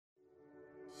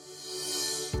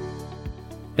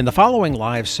In the following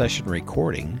live session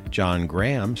recording, John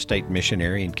Graham, State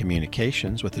Missionary in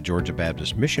Communications with the Georgia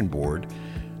Baptist Mission Board,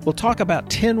 will talk about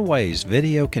 10 ways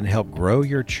video can help grow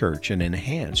your church and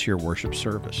enhance your worship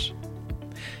service.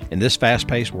 In this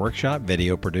fast-paced workshop,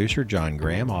 video producer John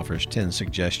Graham offers 10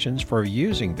 suggestions for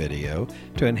using video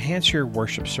to enhance your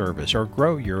worship service or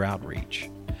grow your outreach,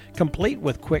 complete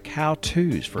with quick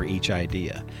how-tos for each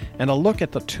idea and a look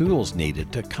at the tools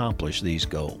needed to accomplish these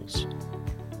goals.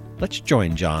 Let's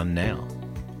join John now.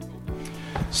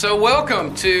 So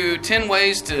welcome to 10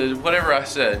 ways to, whatever I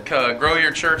said, grow your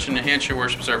church and enhance your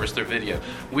worship service through video.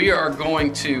 We are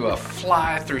going to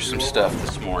fly through some stuff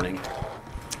this morning.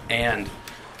 And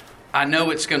I know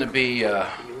it's going to be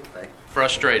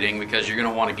frustrating because you're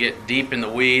going to want to get deep in the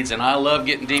weeds. And I love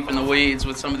getting deep in the weeds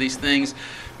with some of these things.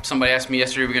 Somebody asked me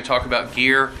yesterday, we're going to talk about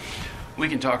gear. We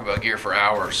can talk about gear for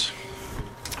hours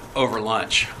over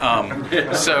lunch.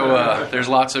 So there's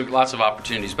lots of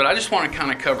opportunities. But I just want to kind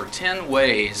of cover 10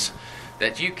 ways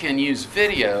that you can use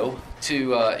video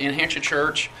to enhance your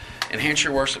church, enhance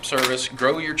your worship service,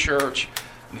 grow your church.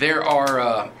 There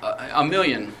are a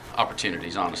million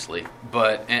opportunities, honestly.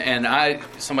 But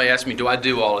somebody asked me, do I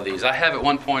do all of these? I have at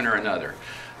one point or another.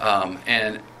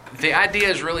 And the idea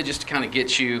is really just to kind of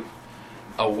get you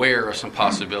aware of some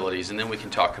possibilities, and then we can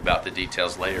talk about the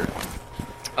details later.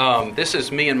 This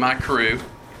is me and my crew.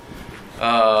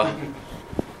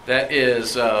 That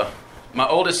is my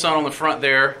oldest son on the front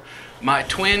there. My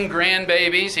twin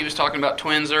grandbabies. He was talking about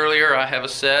twins earlier. I have a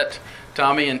set.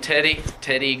 Tommy and Teddy.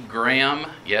 Teddy Graham.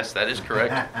 Yes, that is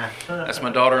correct. That's my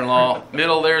daughter-in-law.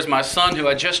 Middle there's my son, who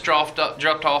I just dropped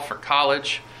off for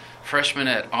college. Freshman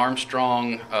at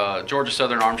Armstrong, Georgia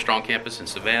Southern Armstrong campus in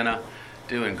Savannah.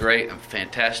 Doing great. I'm a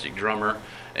fantastic drummer.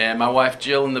 And my wife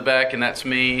Jill in the back, and that's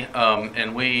me.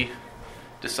 And we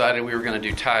decided we were going to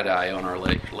do tie-dye on our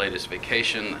latest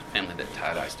vacation. The family that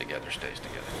tie-dyes together stays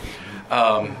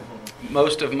together.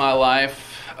 Most of my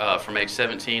life, from age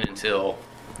 17 until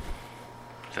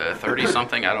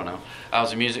 30-something, I don't know, I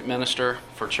was a music minister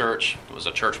for church. I was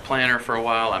a church planner for a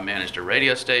while. I managed a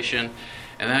radio station.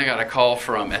 And then I got a call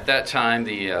from, at that time,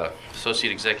 the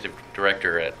associate executive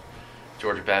director at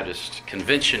Georgia Baptist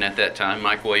Convention at that time,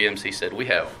 Mike Williams. He said, we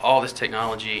have all this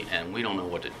technology and we don't know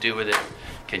what to do with it.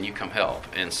 Can you come help?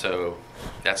 And so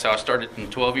that's how I started.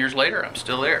 And 12 years later, I'm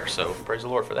still there. So praise the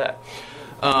Lord for that.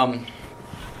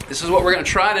 This is what we're going to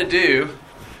try to do.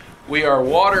 We are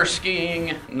water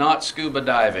skiing, not scuba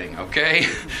diving, okay?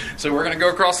 So we're going to go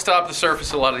across the top of the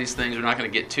surface, a lot of these things. We're not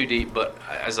going to get too deep, but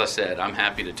as I said, I'm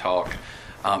happy to talk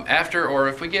after, or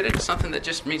if we get into something that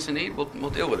just meets a need, we'll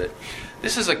deal with it.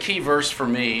 This is a key verse for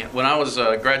me. When I was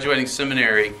graduating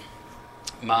seminary,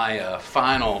 my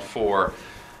final for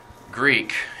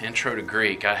Greek, Intro to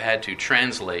Greek, I had to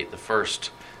translate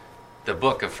the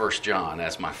book of 1 John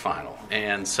as my final.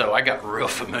 And so I got real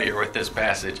familiar with this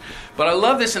passage. But I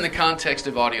love this in the context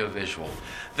of audiovisual.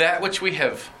 That which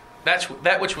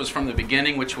was from the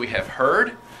beginning, which we have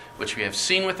heard, which we have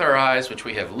seen with our eyes, which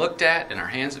we have looked at and our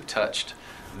hands have touched,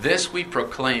 this we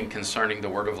proclaim concerning the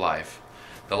word of life.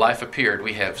 The life appeared,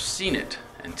 we have seen it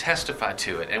and testified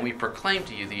to it, and we proclaim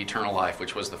to you the eternal life,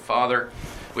 which was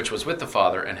with the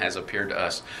Father and has appeared to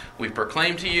us. We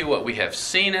proclaim to you what we have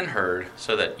seen and heard,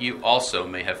 so that you also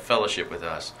may have fellowship with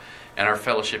us. And our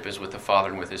fellowship is with the Father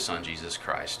and with His Son, Jesus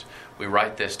Christ. We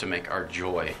write this to make our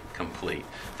joy complete.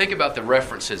 Think about the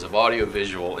references of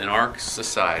audiovisual in our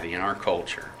society, in our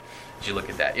culture. Did you look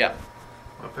at that? Yeah.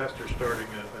 My pastor's starting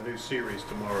a new series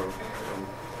tomorrow on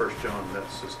 1 John.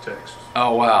 That's his text.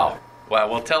 Oh, wow. Wow,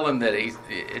 well, tell him that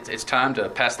it's time to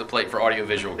pass the plate for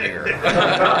audiovisual gear.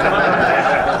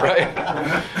 Right?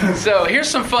 So here's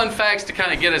some fun facts to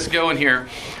kind of get us going here.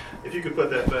 If you could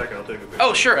put that back, I'll take a picture.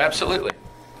 Oh, sure, absolutely.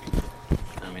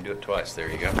 Let me do it twice. There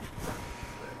you go.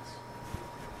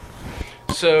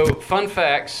 Thanks. So, fun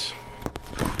facts.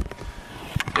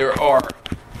 There are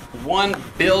 1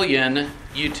 billion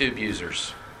YouTube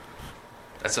users.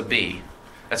 That's a B.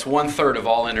 That's 1/3 of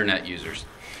all internet users.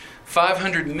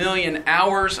 500 million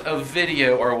hours of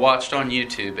video are watched on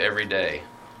YouTube every day.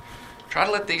 Try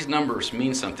to let these numbers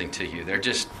mean something to you.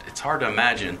 It's hard to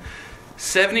imagine.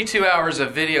 72 hours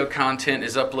of video content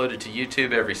is uploaded to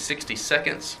YouTube every 60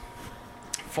 seconds.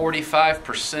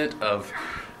 45% of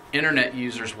internet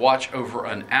users watch over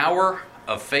an hour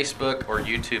of Facebook or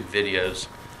YouTube videos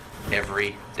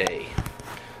every day.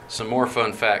 Some more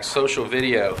fun facts. Social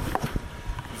video.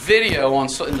 Video in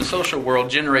the social world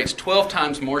generates 12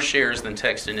 times more shares than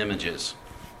text and images.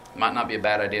 Might not be a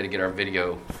bad idea to get our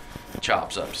video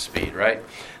chops up to speed, right?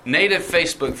 Native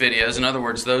Facebook videos, in other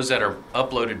words, those that are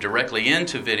uploaded directly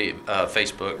into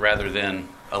Facebook rather than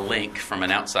a link from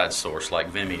an outside source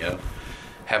like Vimeo,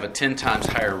 have a 10 times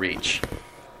higher reach.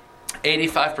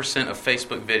 85% of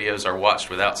Facebook videos are watched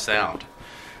without sound.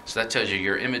 So that tells you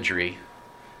your imagery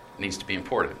needs to be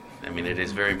important. I mean, it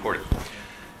is very important.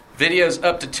 Videos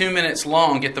up to 2 minutes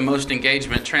long get the most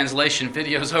engagement. Translation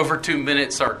videos over 2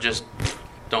 minutes are just,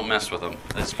 don't mess with them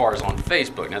as far as on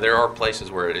Facebook. Now, there are places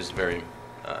where it is very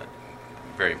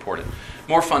important.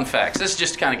 More fun facts. This is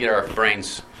just to kind of get our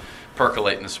brains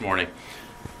percolating this morning.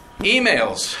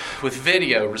 Emails with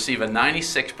video receive a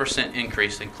 96%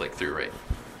 increase in click-through rate.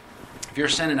 If you're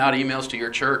sending out emails to your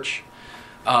church,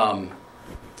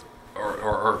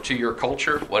 or to your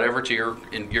culture, whatever,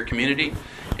 in your community,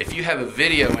 if you have a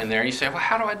video in there, you say, well,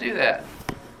 how do I do that?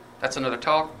 That's another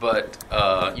talk, but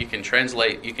you can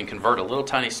convert a little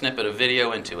tiny snippet of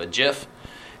video into a GIF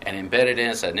and embed it in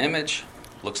as an image.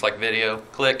 Looks like video.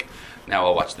 Click. Now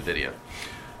I'll watch the video.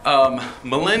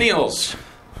 Millennials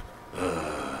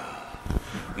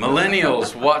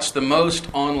watch the most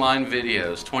online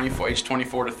videos, age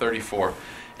 24 to 34.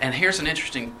 And here's an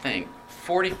interesting thing.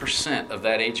 40% of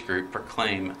that age group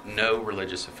proclaim no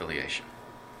religious affiliation.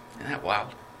 Isn't that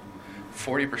wild?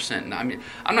 40%. Now, I mean,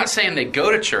 I'm not saying they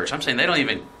go to church. I'm saying they don't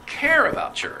even care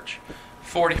about church.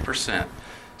 40%.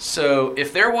 So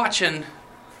if they're watching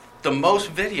the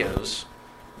most videos,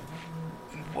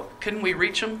 couldn't we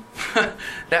reach them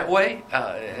that way?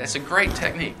 It's a great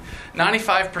technique.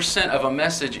 95% of a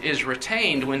message is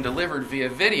retained when delivered via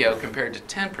video compared to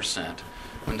 10%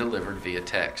 when delivered via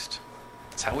text.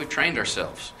 That's how we've trained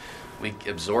ourselves. We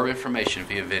absorb information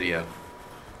via video.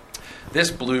 This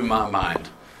blew my mind.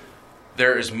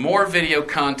 There is more video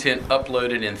content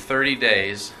uploaded in 30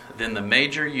 days than the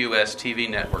major U.S. TV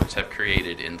networks have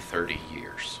created in 30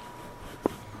 years.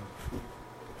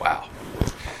 Wow.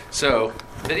 So,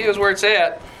 video is where it's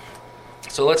at.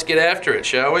 So let's get after it,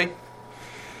 shall we?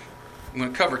 I'm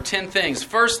going to cover 10 things.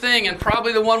 First thing, and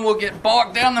probably the one we'll get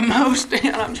bogged down the most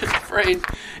in, I'm just afraid,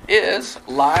 is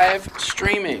live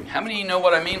streaming. How many of you know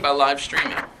what I mean by live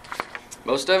streaming?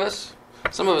 Most of us?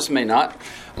 Some of us may not.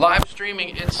 Live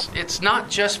streaming, it's not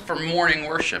just for morning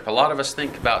worship. A lot of us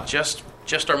think about just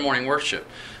our morning worship.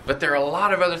 But there are a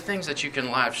lot of other things that you can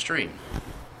live stream.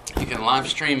 You can live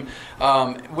stream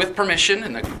with permission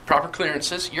and the proper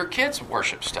clearances your kids'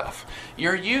 worship stuff,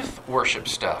 your youth worship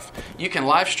stuff. You can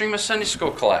live stream a Sunday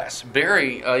school class.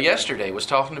 Barry yesterday was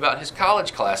talking about his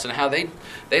college class and how they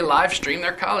live stream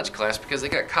their college class because they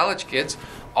got college kids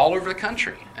all over the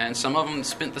country, and some of them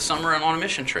spent the summer on a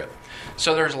mission trip.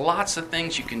 So there's lots of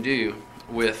things you can do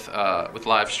with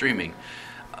live streaming,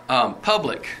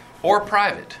 public or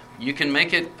private. You can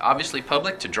make it obviously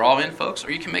public to draw in folks, or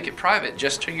you can make it private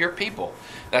just to your people.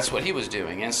 That's what he was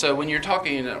doing. And so when you're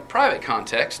talking in a private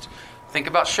context, think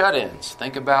about shut-ins.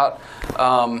 Think about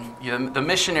the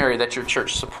missionary that your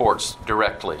church supports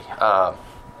directly.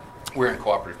 We're in a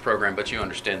cooperative program, but you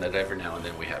understand that every now and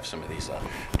then we have some of these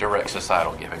direct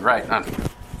societal giving, right?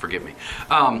 Forgive me.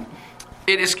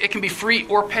 It can be free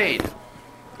or paid.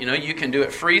 You know, you can do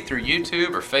it free through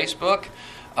YouTube or Facebook.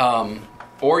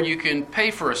 Or you can pay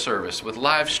for a service with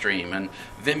live stream, and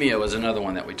Vimeo is another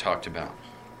one that we talked about.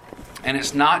 And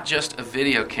it's not just a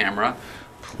video camera.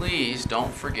 Please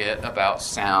don't forget about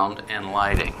sound and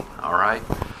lighting, all right?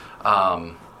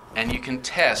 And you can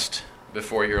test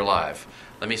before you're live.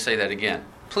 Let me say that again.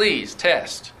 Please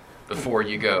test before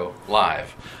you go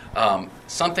live.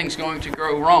 Something's going to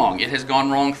go wrong. It has gone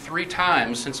wrong 3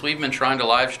 times since we've been trying to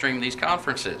live stream these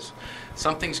conferences.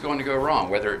 Something's going to go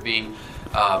wrong, whether it be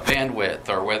bandwidth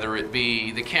or whether it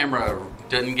be the camera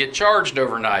doesn't get charged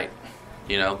overnight.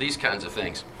 You know, these kinds of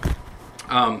things.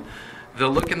 The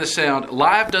look and the sound.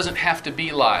 Live doesn't have to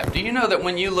be live. Do you know that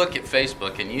when you look at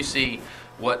Facebook and you see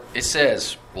what it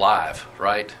says live,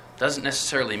 right? Doesn't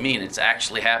necessarily mean it's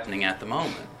actually happening at the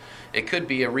moment. It could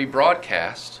be a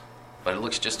rebroadcast, but it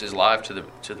looks just as live to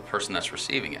the person that's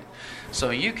receiving it. So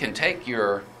you can take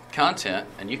your content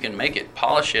and you can make it,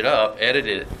 polish it up, edit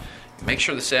it, make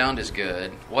sure the sound is good,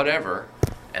 whatever,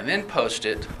 and then post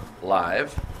it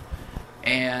live,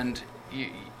 and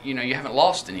you know you haven't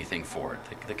lost anything for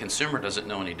it. The consumer doesn't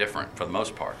know any different for the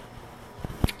most part.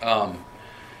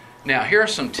 Now, here are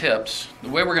some tips. The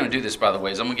way we're going to do this, by the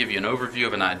way, is I'm going to give you an overview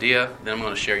of an idea, then I'm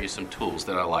going to share you some tools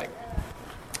that I like.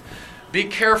 Be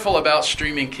careful about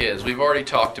streaming kids. We've already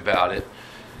talked about it,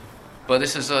 but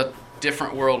this is a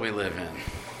different world we live in.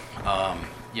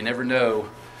 You never know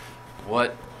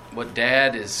what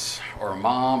dad is, or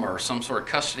mom, or some sort of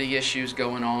custody issues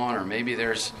going on, or maybe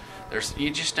there's You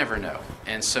just never know.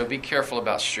 And so be careful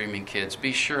about streaming kids.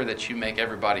 Be sure that you make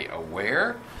everybody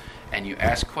aware and you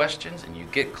ask questions and you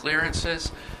get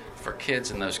clearances for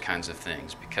kids and those kinds of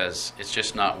things, because it's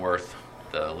just not worth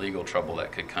the legal trouble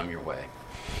that could come your way.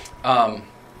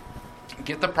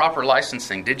 Get the proper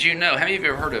licensing. Did you know, how many of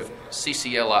you have heard of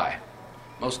CCLI?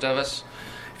 Most of us.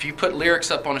 If you put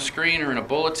lyrics up on a screen or in a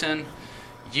bulletin,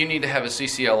 you need to have a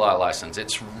CCLI license.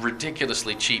 It's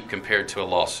ridiculously cheap compared to a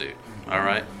lawsuit, all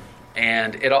right?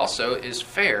 And it also is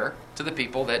fair to the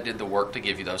people that did the work to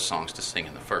give you those songs to sing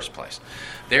in the first place.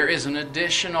 There is an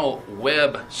additional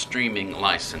web streaming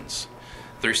license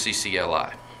through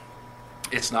CCLI.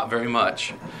 It's not very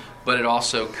much, but it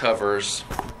also covers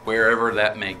wherever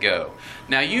that may go.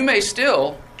 Now, you may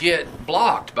still get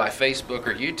blocked by Facebook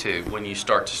or YouTube when you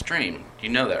start to stream. You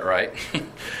know that, right?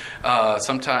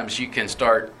 Sometimes you can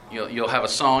start, you'll have a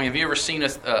song. Have you ever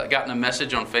gotten a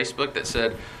message on Facebook that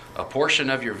said a portion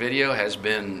of your video has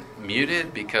been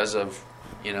muted because of,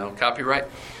 copyright?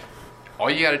 All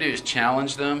you got to do is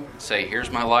challenge them, say, here's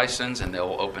my license, and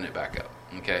they'll open it back up,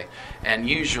 okay? And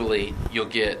usually you'll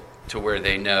get to where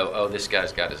they know, oh, this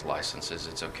guy's got his licenses,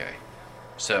 it's okay.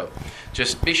 So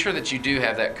just be sure that you do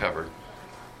have that covered.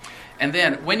 And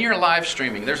then when you're live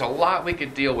streaming, there's a lot we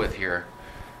could deal with here,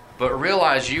 but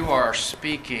realize you are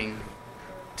speaking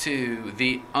to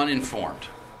the uninformed.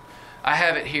 I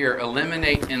have it here,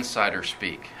 eliminate insider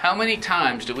speak. How many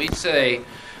times do we say,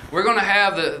 we're going to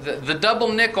have the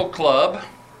Double Nickel Club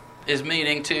is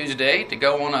meeting Tuesday to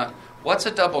go on what's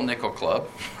a Double Nickel Club?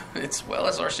 It's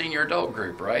our senior adult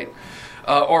group, right?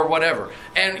 Or whatever.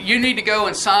 And you need to go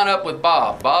and sign up with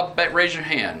Bob. Bob, raise your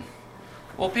hand.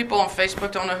 Well, people on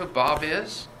Facebook don't know who Bob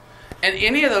is. And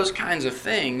any of those kinds of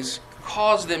things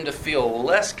cause them to feel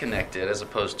less connected as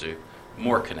opposed to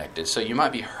more connected. So you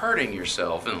might be hurting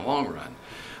yourself in the long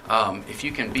run. If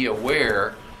you can be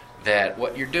aware that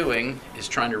what you're doing is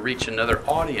trying to reach another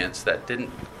audience that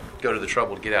didn't go to the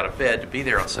trouble to get out of bed to be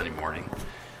there on Sunday morning,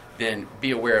 then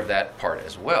be aware of that part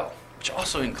as well, which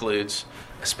also includes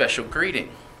a special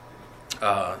greeting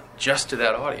just to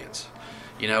that audience.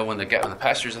 When the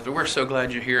pastor's up there, we're so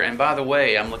glad you're here. And by the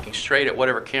way, I'm looking straight at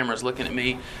whatever camera's looking at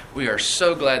me. We are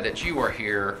so glad that you are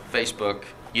here, Facebook,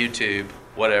 YouTube,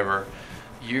 whatever.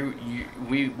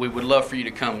 We would love for you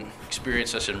to come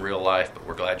experience us in real life, but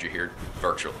we're glad you're here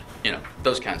virtually.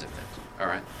 Those kinds of things. All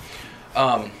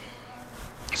right.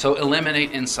 So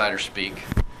eliminate insider speak.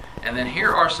 And then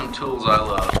here are some tools I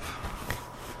love.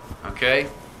 Okay?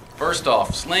 First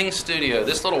off, Sling Studio.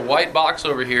 This little white box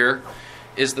over here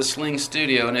is the Sling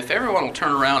Studio. And if everyone will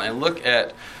turn around and look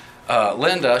at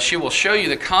Linda, she will show you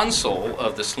the console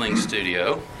of the Sling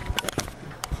Studio.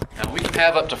 Now, we can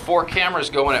have up to 4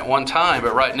 cameras going at one time,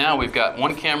 but right now we've got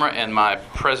 1 camera and my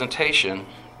presentation.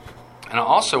 And I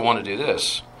also want to do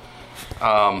this.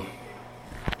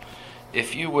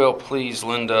 If you will, please,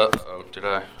 Linda.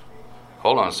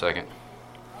 Hold on a second.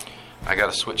 I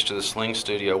got to switch to the Sling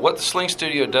Studio. What the Sling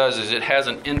Studio does is it has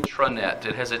an intranet.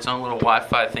 It has its own little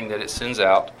Wi-Fi thing that it sends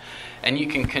out. And you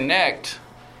can connect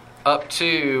up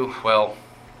to,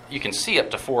 you can see up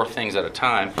to 4 things at a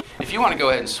time. If you want to go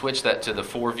ahead and switch that to the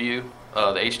 4 view, the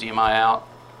HDMI out,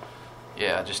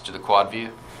 just to the quad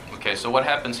view. Okay, so what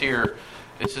happens here,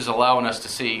 this is allowing us to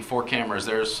see 4 cameras.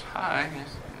 There's, hi,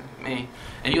 me.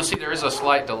 And you'll see there is a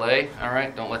slight delay, all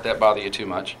right? Don't let that bother you too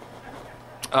much.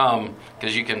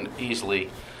 Because you can easily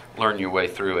learn your way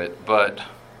through it. But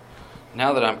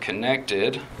now that I'm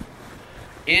connected,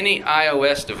 any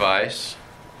iOS device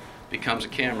becomes a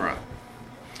camera.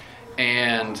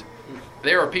 And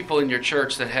there are people in your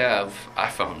church that have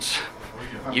iPhones.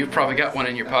 You've probably got one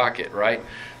in your pocket, right?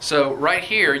 So right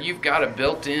here, you've got a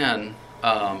built-in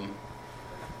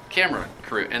camera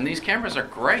crew. And these cameras are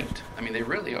great. I mean, they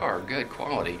really are good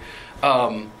quality.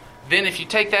 Then if you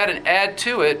take that and add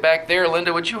to it, back there,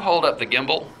 Linda, would you hold up the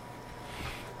gimbal?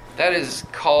 That is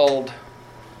called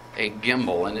a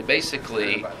gimbal, and it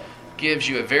basically gives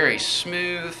you a very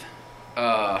smooth,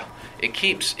 it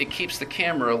keeps the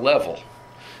camera level.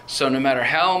 So no matter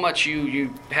how much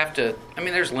you have to,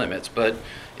 there's limits, but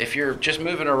if you're just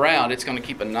moving around, it's going to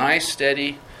keep a nice,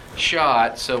 steady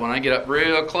shot. So when I get up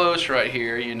real close right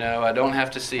here, I don't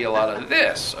have to see a lot of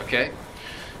this, okay?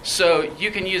 So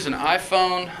you can use an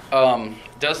iPhone.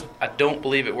 I don't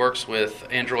believe it works with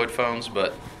Android phones,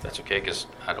 but that's okay because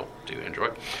I don't do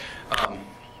Android.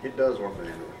 It does work with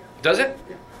Android. Does it?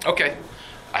 Yeah. Okay.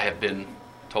 I have been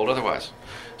told otherwise.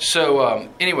 So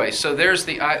anyway, so there's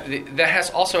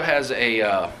that also has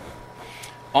a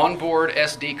onboard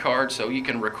SD card, so you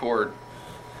can record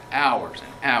hours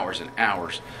and hours and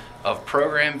hours of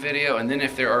program video. And then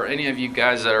if there are any of you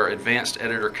guys that are advanced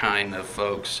editor kind of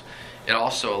folks, it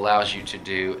also allows you to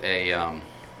do a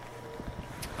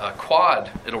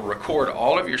quad. It'll record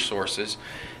all of your sources,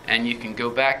 and you can go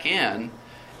back in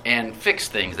and fix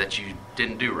things that you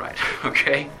didn't do right,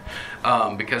 okay?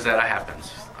 Because that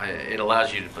happens. It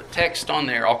allows you to put text on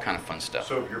there, all kind of fun stuff.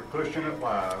 So if you're pushing it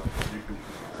live, you can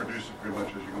produce it pretty much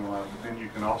as you're going live, but then you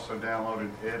can also download it,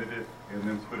 edit it, and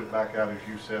then put it back out, as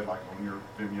you said, like on your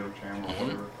Vimeo channel or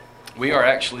whatever. We are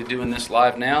actually doing this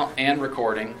live now and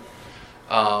recording,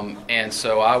 and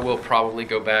so I will probably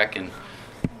go back and,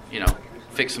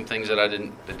 fix some things that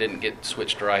didn't get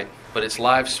switched right. But it's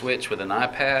live switch with an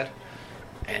iPad,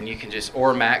 and you can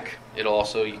or Mac.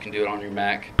 You can do it on your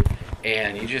Mac,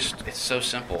 and it's so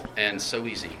simple and so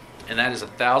easy. And that is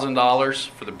 $1,000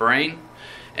 for the brain,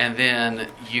 and then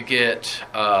you get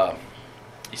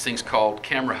these things called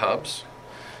camera hubs,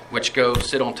 which go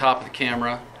sit on top of the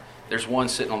camera. There's one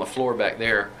sitting on the floor back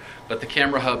there, but the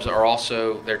camera hubs are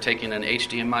they're taking an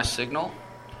HDMI signal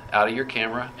out of your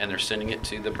camera, and they're sending it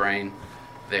to the brain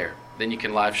there. Then you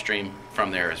can live stream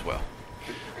from there as well.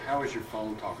 How is your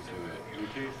phone talking to it?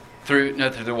 Bluetooth? Through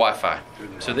the Wi-Fi.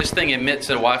 So this thing emits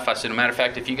a Wi-Fi signal. Matter of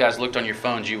fact, if you guys looked on your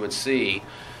phones, you would see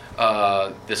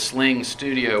the Sling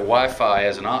Studio Wi-Fi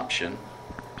as an option.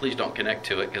 Please don't connect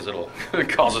to it because it'll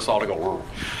cause us all to go.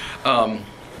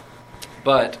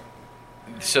 But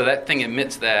so that thing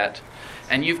emits that,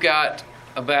 and you've got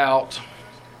about,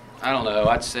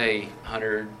 I'd say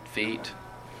 100 feet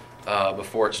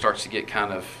before it starts to get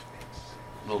kind of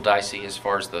a little dicey as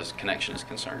far as the connection is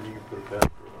concerned. You can put a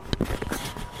password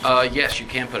on it. Yes, you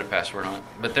can put a password on it.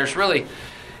 But there's really,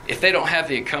 if they don't have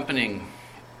the accompanying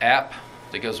app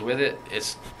that goes with it,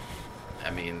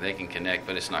 they can connect,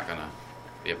 but it's not going to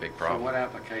be a big problem. So what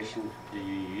application do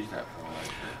you use that for?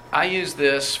 I use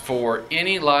this for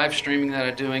any live streaming that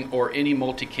I'm doing or any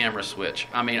multi-camera switch.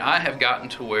 I have gotten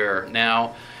to where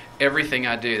now everything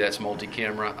I do that's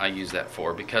multi-camera, I use that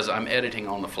for, because I'm editing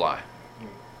on the fly.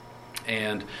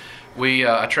 And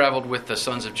I traveled with the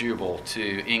Sons of Jubal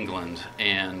to England,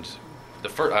 and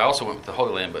I also went with the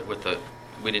Holy Land, but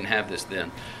we didn't have this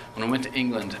then. When I went to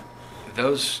England,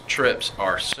 those trips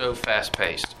are so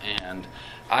fast-paced, and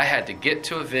I had to get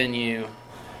to a venue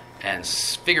and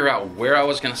figure out where I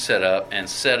was going to set up, and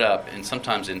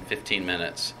sometimes in 15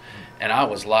 minutes. And I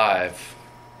was live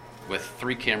with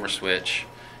 3-camera switch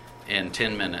in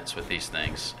 10 minutes with these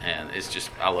things, and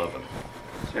I love them.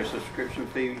 Is there a subscription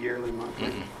fee yearly, monthly?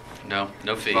 Mm-mm.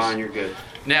 No fees. Fine, you're good.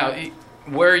 Now,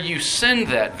 where you send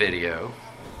that video,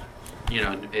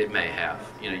 it may have.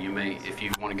 You may, if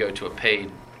you want to go to a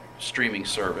paid streaming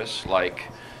service like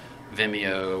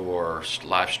Vimeo or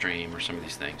Livestream or some of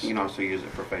these things. You can also use it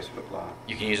for Facebook Live.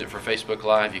 You can use it for Facebook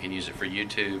Live. You can use it for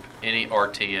YouTube. Any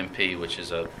RTMP, which is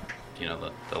the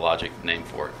Logic name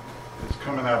for it. It's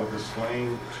coming out of the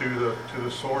Sling to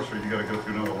the source, or you got to go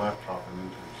through another laptop and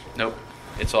into the source? Nope.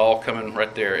 It's all coming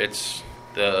right there. It's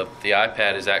the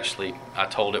iPad is actually, I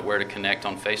told it where to connect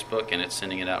on Facebook, and it's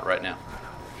sending it out right now.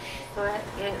 So that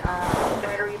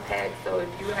battery pack, so if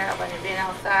you have an event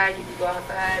outside, you can go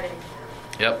outside and...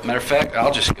 Yep. Matter of fact,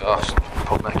 I'll just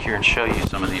pull back here and show you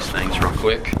some of these things real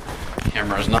quick.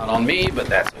 Camera's not on me, but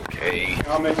that's okay.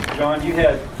 I'll mention, John, you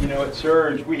had, at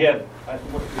Surge, we had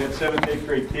 7th, 8th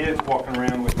grade kids walking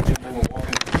around with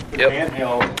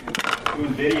handheld,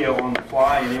 doing video on the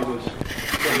fly, and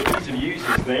the ease of use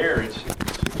is there. It's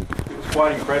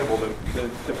quite incredible, the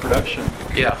production.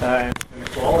 Yeah. And the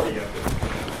quality of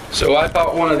it. So I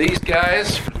bought one of these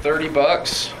guys for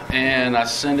 $30, and I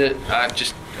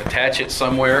just attach it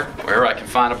somewhere, wherever I can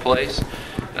find a place,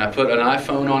 and I put an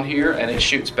iPhone on here, and it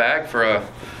shoots back for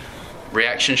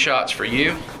reaction shots for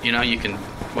you. You can,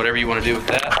 whatever you want to do with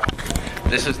that.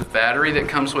 This is the battery that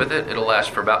comes with it. It'll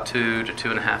last for about 2 to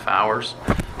 2.5 hours.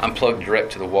 I'm plugged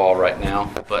direct to the wall right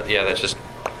now, but yeah, that just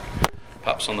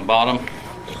pops on the bottom.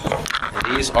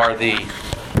 And these are the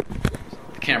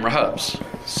camera hubs.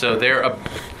 So I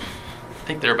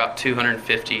think they're about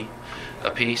 $250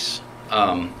 a piece.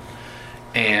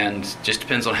 And just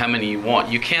depends on how many you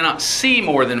want. You cannot see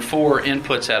more than 4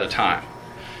 inputs at a time,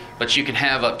 but you can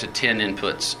have up to 10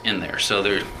 inputs in there. So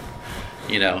there's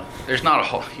not a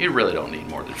whole. You really don't need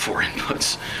more than 4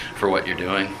 inputs for what you're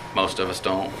doing. Most of us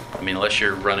don't. Unless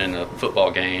you're running a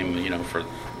football game, for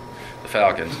the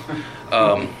Falcons.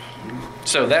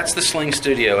 So that's the Sling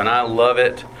Studio, and I love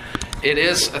it.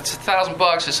 It's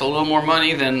 $1,000. It's a little more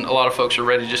money than a lot of folks are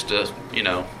ready just to,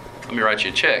 let me write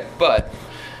you a check, but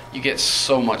you get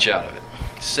so much out of it.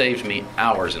 It saves me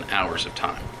hours and hours of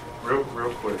time. Real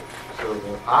quick. So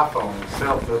the iPhone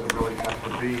itself doesn't really have to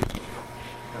be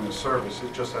in the service.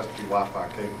 It just has to be Wi-Fi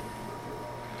capable.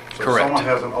 So Correct. if someone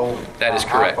has an old That is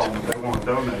correct. iPhone that they want to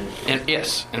donate, And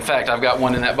yes, in fact, I've got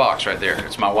one in that box right there.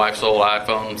 It's my wife's old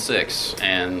iPhone 6,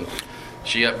 and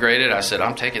she upgraded. I said,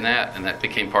 I'm taking that, and that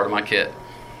became part of my kit.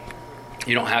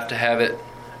 You don't have to have it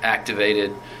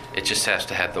activated. It just has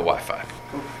to have the Wi-Fi.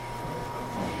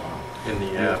 In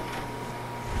the app.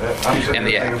 I'm sitting And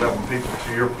the there thinking app. about when people,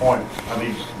 to your point, I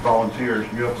need volunteers,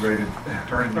 you upgraded,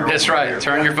 turning your. That's right.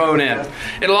 Turn your phone in.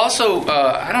 It'll also,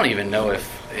 I don't even know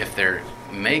if they're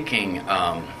making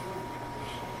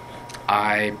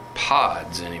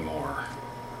iPods anymore,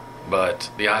 but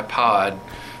the iPod,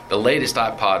 the latest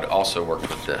iPod also worked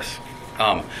with this.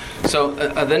 So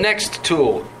the next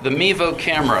tool, the Mevo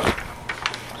camera.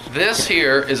 This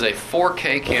here is a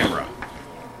 4K camera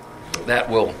that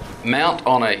will mount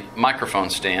on a microphone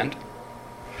stand,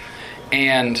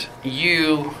 and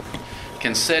you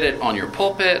can set it on your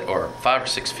pulpit or 5 or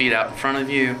 6 feet out in front of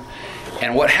you.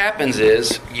 And what happens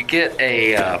is you get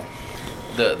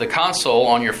the console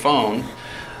on your phone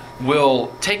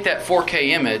will take that 4K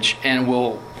image and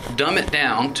will dumb it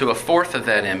down to a fourth of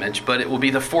that image, but it will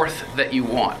be the fourth that you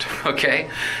want, okay?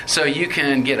 So you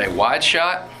can get a wide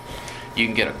shot, you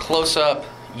can get a close-up,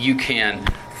 you can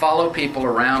follow people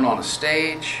around on a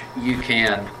stage, you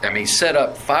can, set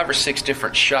up 5 or 6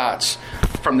 different shots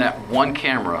from that one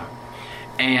camera,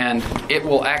 and it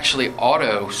will actually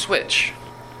auto switch.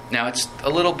 Now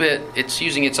it's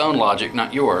using its own logic,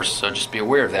 not yours, so just be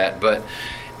aware of that, but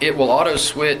it will auto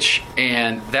switch,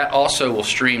 and that also will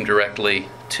stream directly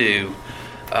to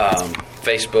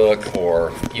Facebook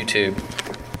or YouTube.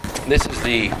 This is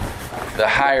the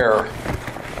higher,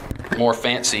 more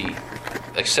fancy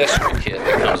accessory kit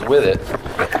that comes with it.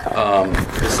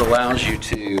 This allows you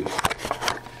to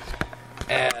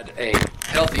add a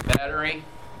healthy battery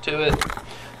to it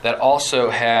that also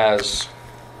has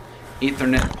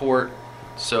Ethernet port,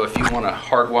 so if you want to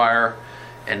hardwire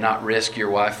and not risk your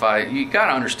Wi-Fi, you got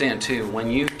to understand too,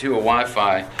 when you do a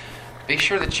Wi-Fi, be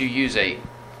sure that you use a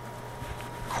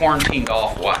quarantined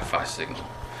off Wi-Fi signal,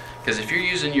 because if you're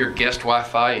using your guest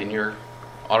Wi-Fi in your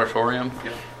auditorium,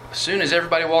 as soon as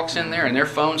everybody walks in there and their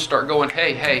phones start going,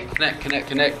 hey,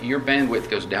 connect, your bandwidth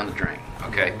goes down the drain.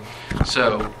 Okay,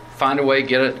 so find a way,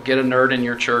 get a nerd in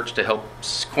your church to help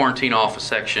quarantine off a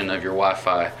section of your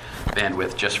Wi-Fi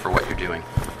bandwidth just for what you're doing.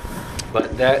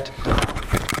 But that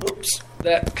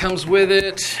comes with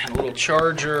it, a little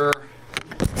charger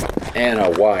and a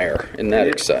wire. Isn't that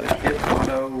exciting?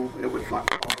 It would like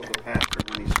follow the pastor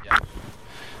when he's.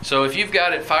 So if you've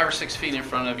got it 5 or 6 feet in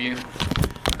front of you,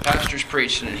 pastor's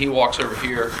preaching and he walks over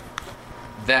here,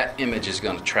 that image is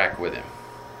going to track with him.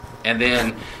 And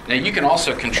then, now you can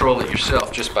also control it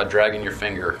yourself just by dragging your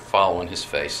finger, following his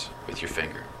face with your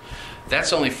finger.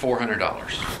 That's only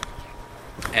 $400.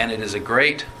 And it is a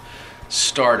great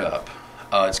startup.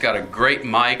 It's got a great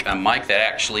mic, a mic that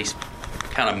actually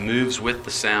kind of moves with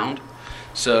the sound.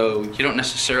 So you don't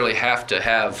necessarily have to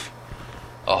have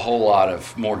a whole lot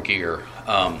of more gear.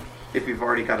 If you've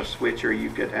already got a switcher, you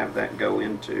could have that go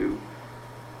into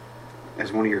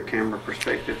as one of your camera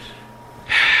perspectives.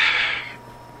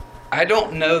 I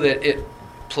don't know that it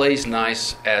plays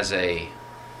nice as a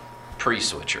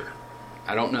pre-switcher.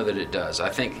 I don't know that it does. I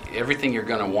think everything you're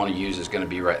going to want to use is going to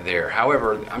be right there.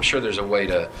 However, I'm sure there's a way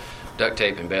to duct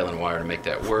tape and baling wire to make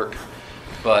that work.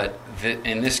 But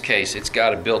in this case, it's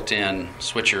got a built-in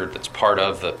switcher that's part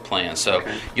of the plan. So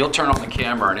you'll turn on the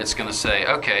camera and it's going to say,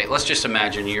 okay, let's just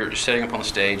imagine you're setting up on the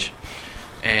stage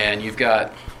and you've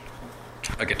got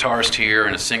a guitarist here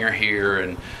and a singer here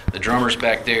and the drummer's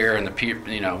back there and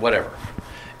the whatever.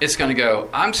 It's going to go,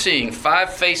 I'm seeing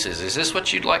 5 faces. Is this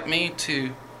what you'd like me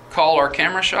to call our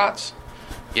camera shots?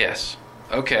 Yes.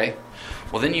 Okay.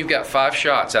 Well, then you've got 5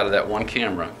 shots out of that one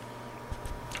camera,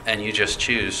 and you just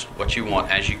choose what you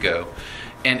want as you go.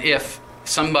 And if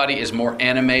somebody is more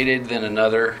animated than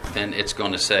another, then it's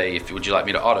going to say, would you like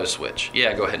me to auto switch?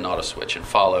 Yeah, go ahead and auto switch and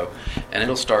follow, and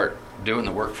it'll start doing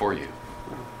the work for you.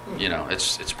 You know,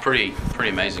 it's pretty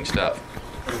amazing stuff.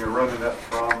 And you're running that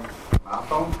from an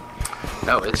iPhone?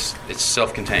 No, it's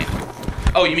self-contained.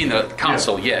 Oh, you mean the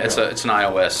console? Yeah, it's an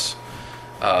iOS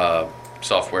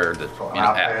software that So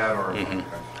app. iPad or Mhm.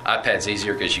 iPad's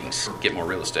easier because you can get more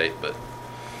real estate, but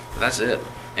that's it.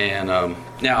 And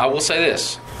now I will say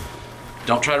this: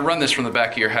 don't try to run this from the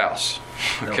back of your house,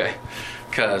 okay?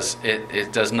 Because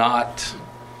it does not.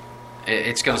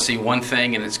 It's going to see one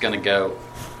thing and it's going to go,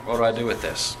 what do I do with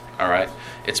this? All right,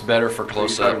 it's better for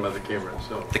close You're up. talking about the camera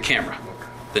itself. The camera,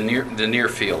 the near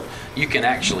field. You can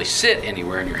actually sit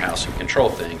anywhere in your house and control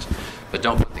things, but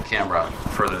don't put the camera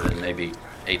further than maybe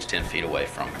 8 to 10 feet away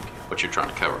from what you're trying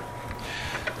to cover.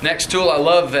 Next tool I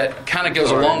love that kind of goes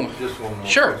along. Just one more.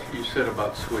 Sure. You said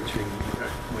about switching,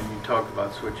 when you talk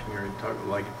about switching, you're talking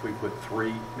like if we put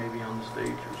 3 maybe on the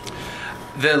stage or something?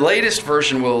 The latest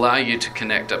version will allow you to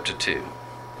connect up to 2.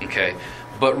 Okay?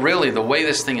 But really, the way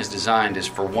this thing is designed is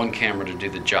for one camera to do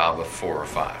the job of 4 or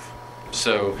 5.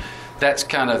 So that's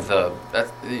kind of the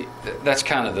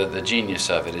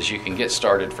genius of it, is you can get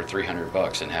started for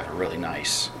 $300 and have a really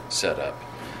nice setup.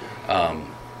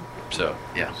 So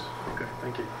yeah. Okay,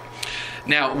 thank you.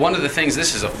 Now, one of the things,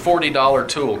 this is a $40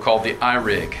 tool called the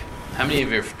iRig. How many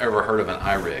of you have ever heard of an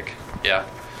iRig? Yeah.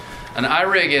 An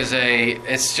iRig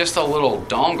it's just a little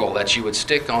dongle that you would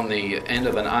stick on the end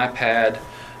of an iPad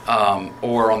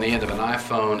or on the end of an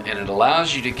iPhone, and it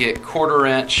allows you to get 1/4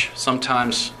 inch,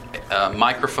 sometimes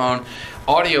microphone,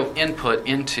 audio input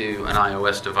into an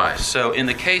iOS device. So in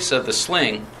the case of the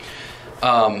Sling,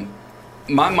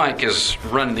 my mic is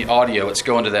running the audio, it's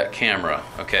going to that camera,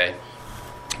 okay?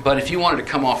 But if you wanted to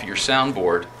come off of your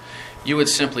soundboard, you would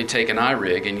simply take an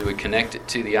iRig and you would connect it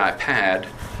to the iPad,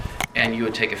 and you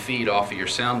would take a feed off of your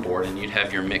soundboard and you'd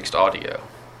have your mixed audio.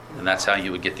 And that's how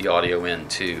you would get the audio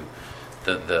into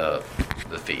the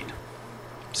feed.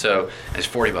 So it's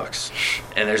 $40.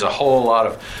 And there's a whole lot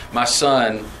of... My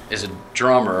son is a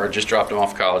drummer. I just dropped him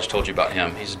off college, told you about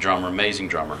him. He's a drummer, amazing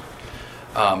drummer.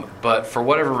 But for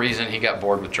whatever reason, he got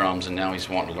bored with drums, and now he's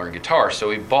wanting to learn guitar.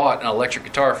 So he bought an electric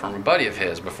guitar from a buddy of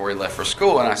his before he left for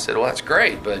school. And I said, well, that's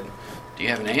great, but do you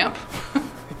have an amp?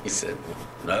 He said,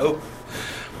 no.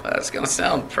 Well, that's going to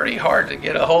sound pretty hard to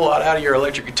get a whole lot out of your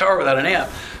electric guitar without an amp.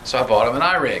 So I bought him an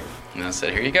iRig. And I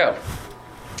said, here you go.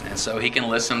 And so he can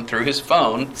listen through his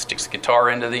phone, sticks the guitar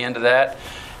into the end of that,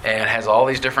 and has all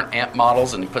these different amp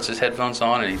models, and he puts his headphones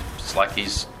on, and it's like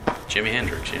he's Jimi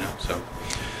Hendrix, you know. So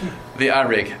the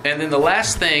iRig. And then the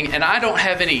last thing, and I don't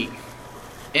have any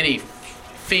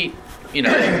feet, you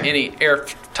know, any air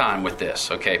time with this,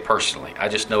 okay, personally. I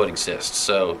just know it exists.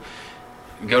 So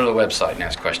go to the website and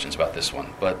ask questions about this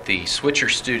one. But the Switcher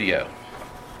Studio.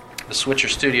 The Switcher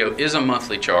Studio is a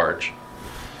monthly charge,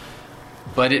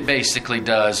 but it basically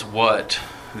does what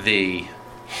the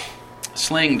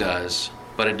Sling does,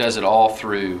 but it does it all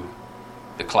through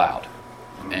the cloud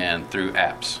and through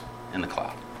apps in the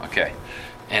cloud. Okay.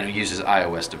 And it uses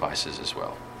iOS devices as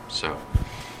well. So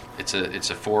it's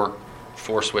a four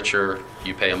switcher.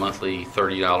 You pay a monthly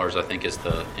 $30, I think, is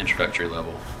the introductory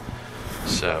level.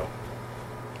 So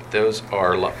those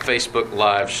are Facebook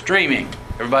Live streaming.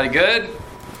 Everybody good?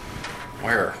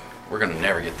 We're going to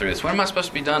never get through this. When am I supposed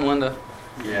to be done, Linda?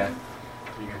 Yeah.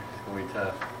 It's going to be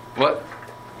tough. What?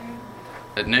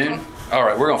 At noon? All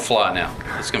right, we're going to fly now.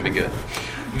 It's going to be good.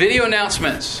 Video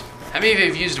announcements. How many of you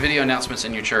have used video announcements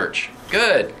in your church?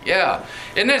 Good, yeah.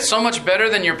 Isn't it so much better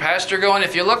than your pastor going,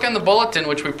 if you look in the bulletin,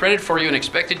 which we printed for you and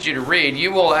expected you to read,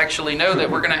 you will actually know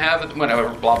that we're going to have, whatever,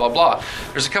 blah, blah, blah.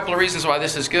 There's a couple of reasons why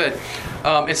this is good.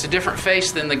 It's a different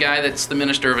face than the guy that's the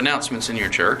minister of announcements in your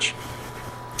church.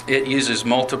 It uses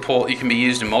it can be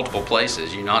used in multiple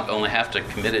places. You not only have to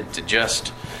commit it to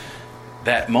just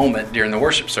that moment during the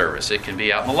worship service. It can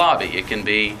be out in the lobby. It can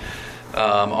be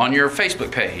on your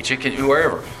Facebook page. It can be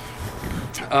wherever.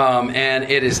 And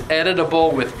it is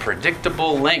editable with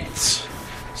predictable lengths.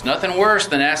 It's nothing worse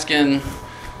than asking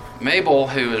Mabel,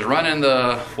 who is running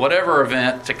the whatever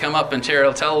event, to come up and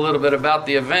tell a little bit about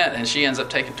the event, and she ends up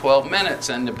taking 12 minutes,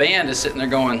 and the band is sitting there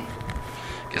going,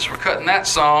 guess we're cutting that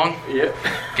song. Yep.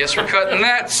 Guess we're cutting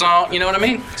that song. You know what I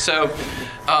mean? So,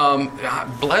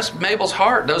 bless Mabel's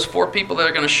heart. Those 4 people that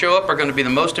are going to show up are going to be the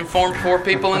most informed 4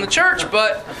 people in the church,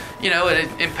 but, you know, it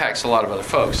impacts a lot of other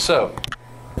folks. So,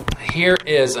 here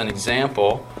is an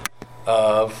example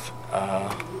of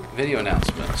video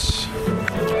announcements.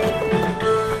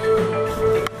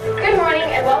 Good morning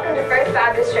and welcome to First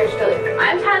Baptist Church Duluth.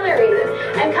 I'm Tyler Reason,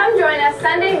 and come join us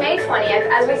Sunday, May 20th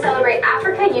as we celebrate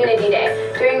Africa Unity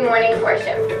Day during morning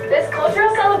worship. This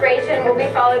cultural celebration will be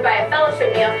followed by a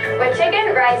fellowship meal with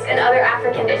chicken, rice, and other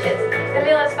African dishes. The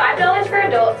meal is $5 for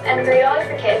adults and $3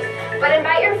 for kids, but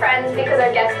invite your friends because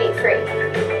our guests eat free.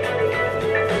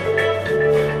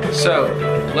 So,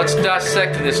 let's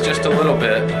dissect this just a little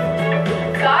bit.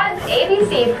 God's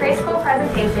ABC preschool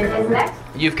presentation is next.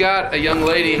 You've got a young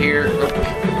lady here.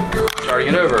 Sorry,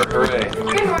 get over. Hooray.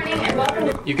 Good morning and welcome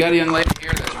to... You've got a young lady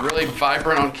here that's really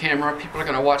vibrant on camera. People are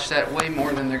going to watch that way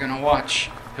more than they're going to watch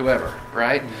whoever,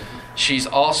 right? She's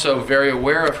also very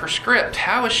aware of her script.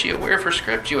 How is she aware of her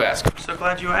script, you ask? I'm so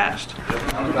glad you asked.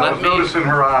 I was noticing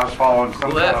her eyes following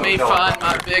something. Let me find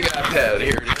my big iPad.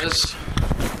 Here it is.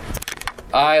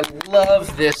 I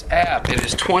love this app. It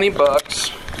is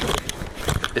 $20.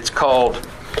 It's called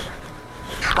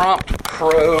Prompt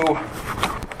Pro.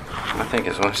 I think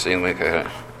it's, let's see,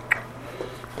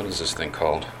 what is this thing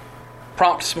called?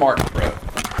 Prompt Smart Pro.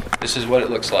 This is what it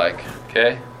looks like,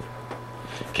 okay?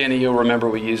 Kenny, you'll remember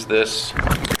we used this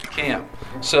camp.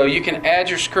 So you can add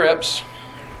your scripts.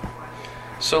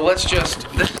 So let's just,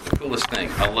 this is the coolest thing.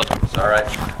 I love this, all right?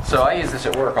 So I use this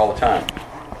at work all the time.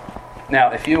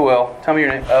 Now, if you will, tell me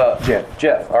your name. Jeff.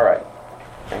 Jeff, all right.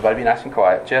 Everybody be nice and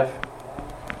quiet. Jeff?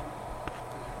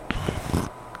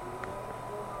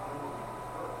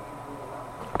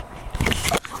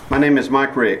 My name is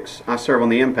Mike Ricks. I serve on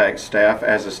the Impact staff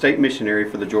as a state missionary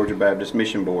for the Georgia Baptist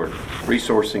Mission Board,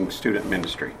 resourcing student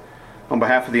ministry. On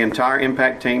behalf of the entire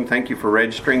Impact team, thank you for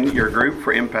registering your group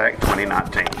for Impact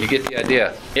 2019. You get the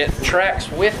idea. It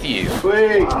tracks with you.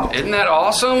 Sweet. Wow. Isn't that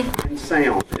awesome? And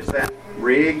sound. Is that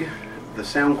rig the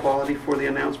sound quality for the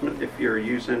announcement if you're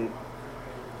using...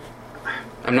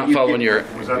 I'm not following your...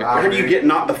 How do you get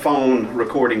not the phone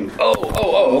recording?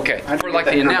 Oh, okay. For like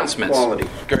the announcements.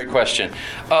 Great question.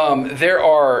 There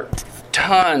are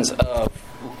tons of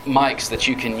mics that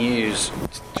you can use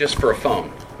just for a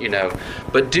phone, you know,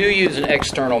 but do use an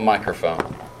external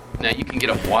microphone. Now you can get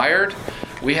them wired.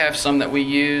 We have some that we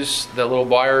use, the little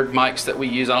wired mics that we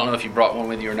use. I don't know if you brought one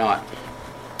with you or not,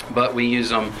 but we use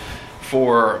them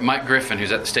for Mike Griffin,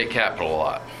 who's at the state capitol a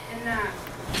lot. And that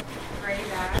gray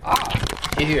bag.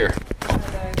 Here.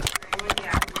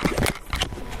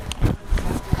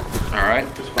 All right.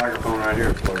 This microphone right here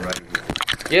is right here.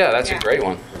 Yeah, that's a great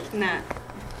one. No.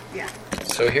 Yeah.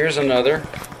 So here's another.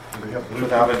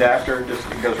 Without adapter, just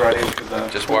it goes right into the...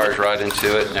 Just wires right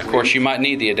into it. And of course, you might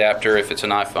need the adapter if it's an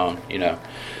iPhone, you know.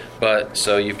 But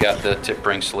so you've got the tip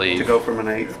ring sleeve. To go from an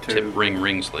 8 to... Tip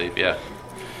ring sleeve, yeah.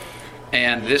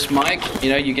 And this mic, you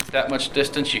know, you get that much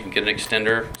distance, you can get an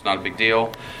extender. It's not a big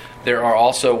deal. There are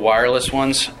also wireless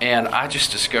ones, and I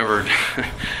just discovered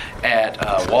at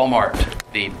Walmart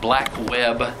the Black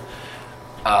Web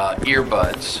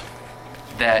earbuds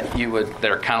that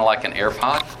are kind of like an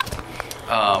AirPod.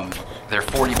 They're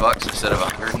 $40 instead of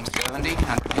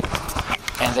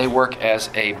 $170, and they work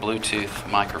as a Bluetooth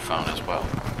microphone as well.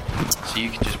 So you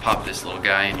can just pop this little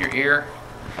guy in your ear,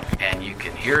 and you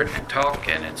can hear it and talk,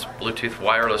 and it's Bluetooth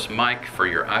wireless mic for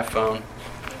your iPhone.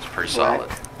 It's pretty solid.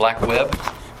 Black Web.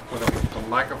 With a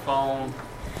microphone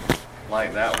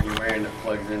like that when you're wearing it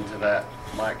plugs into that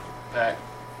mic pack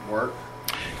work?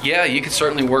 Yeah, you could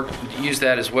certainly use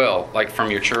that as well, like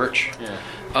from your church.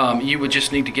 Yeah. You would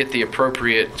just need to get the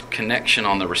appropriate connection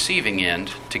on the receiving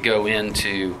end to go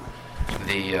into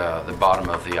the bottom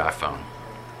of the iPhone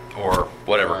or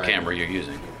whatever camera you're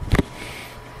using.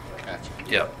 Gotcha.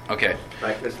 Yep. Okay.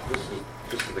 Like this is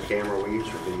the camera we use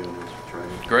for video announcement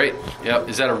training. Great. Yep.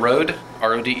 Is that a Rode?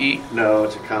 R-O-D-E? No,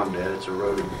 it's a Comdet. It's a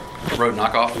Rode. Rode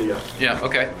knockoff? Yeah. Yeah.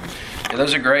 Okay. Yeah,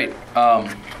 those are great.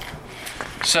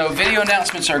 So video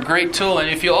announcements are a great tool, and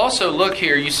if you also look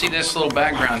here, you see this little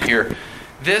background here.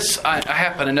 This I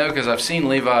happen to know because I've seen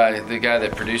Levi, the guy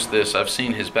that produced this. I've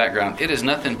seen his background. It is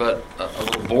nothing but a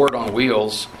little board on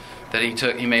wheels that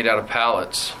he made out of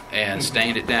pallets and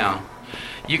stained it down.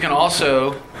 You can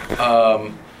also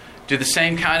do the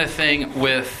same kind of thing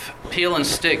with peel and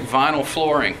stick vinyl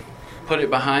flooring. Put it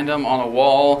behind them on a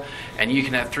wall, and you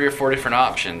can have 3 or 4 different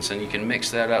options, and you can mix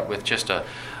that up with just a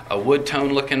wood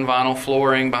tone looking vinyl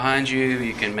flooring behind you.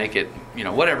 You can make it, you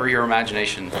know, whatever your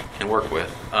imagination can work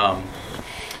with.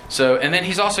 And then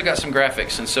he's also got some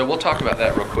graphics, and so we'll talk about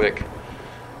that real quick.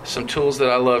 Some tools that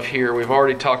I love here. We've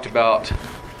already talked about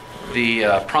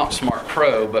the Prompt Smart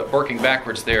Pro, but working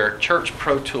backwards there,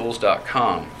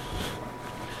 churchprotools.com.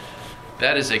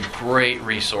 That is a great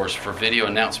resource for video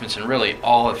announcements and really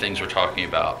all the things we're talking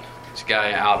about. This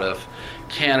guy out of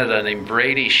Canada named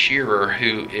Brady Shearer,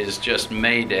 who is just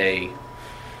made he's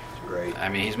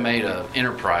made an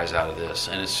enterprise out of this,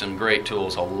 and it's some great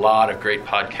tools, a lot of great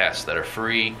podcasts that are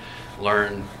free,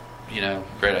 learn, you know,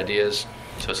 great ideas.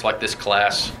 So it's like this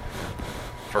class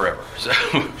forever. So,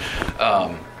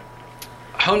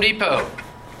 Home Depot.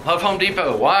 Love Home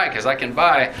Depot. Why? Because I can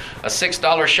buy a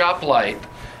 $6 shop light,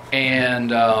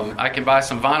 and I can buy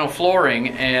some vinyl flooring,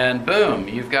 and boom,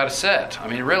 you've got a set. I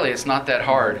mean, really, it's not that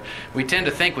hard. We tend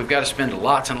to think we've got to spend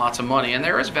lots and lots of money, and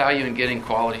there is value in getting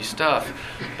quality stuff.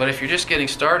 But if you're just getting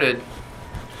started,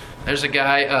 there's a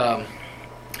guy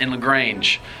in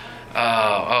LaGrange.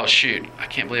 I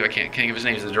can't believe I can't give his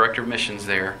name. He's the director of missions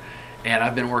there. And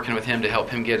I've been working with him to help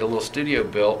him get a little studio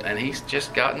built, and he's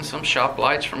just gotten some shop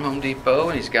lights from Home Depot,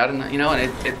 and he's gotten, and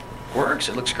it works.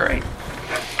 It looks great.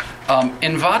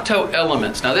 Envato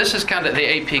Elements. Now this is kind of the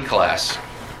AP class.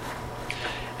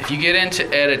 If you get into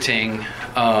editing,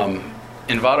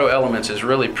 Envato Elements is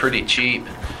really pretty cheap.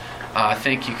 I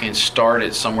think you can start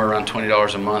at somewhere around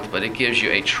 $20 a month, but it gives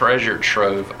you a treasure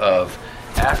trove of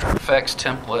After Effects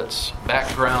templates,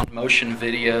 background motion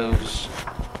videos,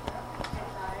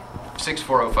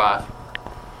 6405,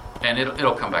 and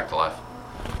it'll come back to life.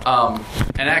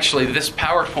 And actually, this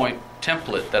PowerPoint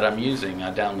template that I'm using,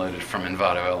 I downloaded from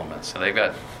Envato Elements. So they've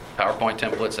got PowerPoint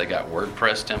templates, they got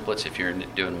WordPress templates if you're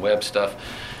doing web stuff.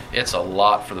 It's a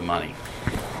lot for the money.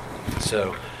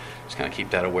 So just kind of keep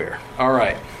that aware. All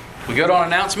right, we good on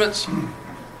announcements?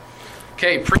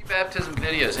 Okay, pre-baptism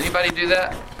videos. Anybody do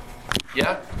that?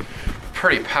 Yeah?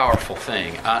 Pretty powerful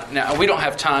thing. Now, we don't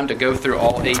have time to go through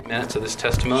all 8 minutes of this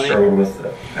testimony. Struggled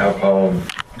with alcohol and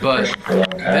depression for a long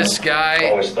time. This guy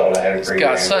Always thought I had a has great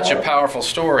got brain such a water. powerful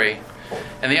story.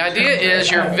 And the idea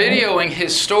is you're videoing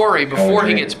his story before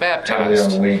he gets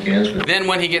baptized. Then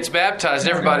when he gets baptized,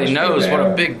 everybody knows what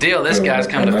a big deal this guy's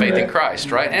come to faith in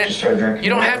Christ, right? And you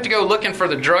don't have to go looking for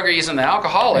the druggies and the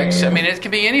alcoholics. I mean, it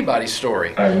can be anybody's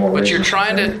story. But you're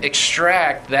trying to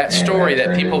extract that story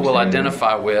that people will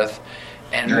identify with.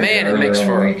 And man, it makes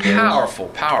for a powerful,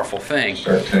 powerful thing.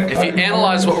 If you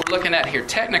analyze what we're looking at here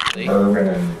technically,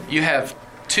 you have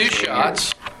 2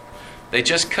 shots. They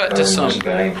just cut to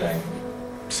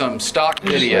some stock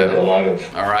video.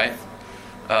 All right.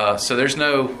 So there's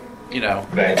no,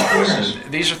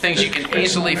 these are things you can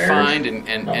easily find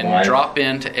and drop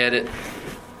in to edit.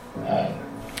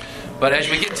 But as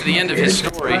we get to the end of his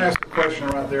story, Can I ask a question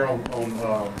right there on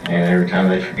And every time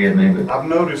they forgive me, but I've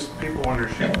noticed people when they're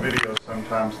shooting videos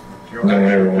sometimes. no one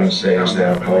ever wants to say it's the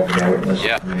alcohol, but I would listen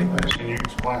Yeah. to it anyways. Can you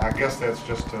explain? I guess that's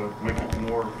just to make it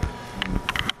more.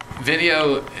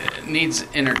 video needs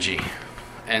energy.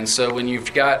 And so when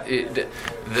you've got it,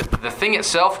 the thing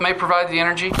itself may provide the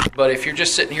energy, but if you're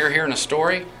just sitting here hearing a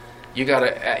story, you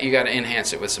gotta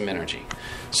enhance it with some energy.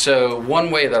 So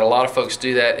one way that a lot of folks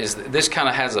do that is this kind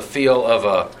of has a feel of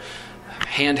a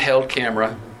handheld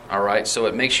camera, all right? So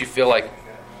it makes you feel like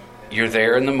you're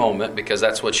there in the moment because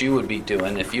that's what you would be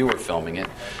doing if you were filming it.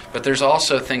 But there's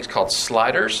also things called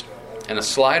sliders. And a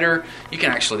slider, you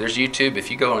can actually, there's YouTube.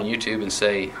 If you go on YouTube and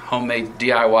say homemade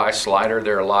DIY slider,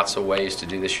 there are lots of ways to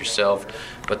do this yourself,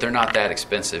 but they're not that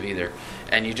expensive either.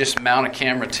 And you just mount a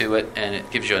camera to it, and it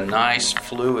gives you a nice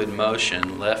fluid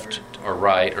motion, left or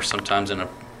right, or sometimes in a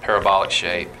parabolic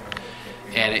shape.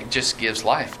 And it just gives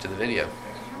life to the video.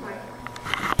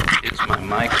 Is my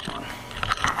mic on?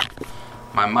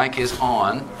 My mic is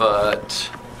on, but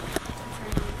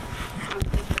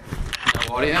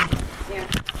no audio? Yeah.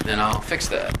 Then I'll fix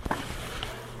that.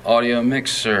 Audio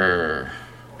mixer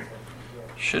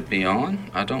should be on.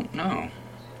 I don't know.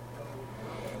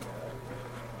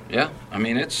 Yeah, I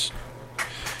mean it's.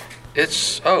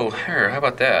 Oh, here. How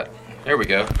about that? There we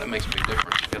go. That makes a big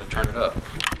difference. You got to turn it up.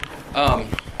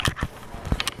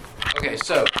 Okay,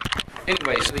 so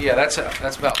anyway, so yeah, that's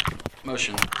about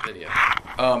motion video.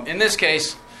 In this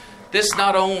case, this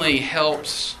not only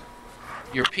helps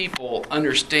your people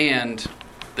understand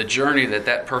the journey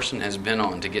that person has been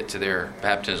on to get to their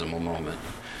baptismal moment,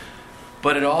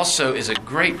 but it also is a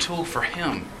great tool for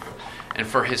him and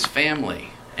for his family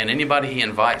and anybody he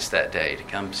invites that day to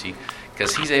come see,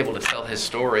 because he's able to tell his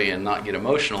story and not get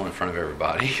emotional in front of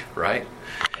everybody, right?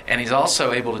 And he's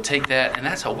also able to take that, and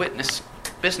that's a witness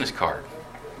business card.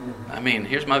 I mean,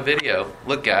 here's my video.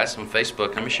 Look, guys, on Facebook,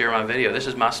 I'm going to share my video. This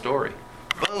is my story.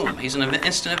 Boom, he's an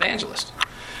instant evangelist.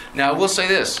 Now, I will say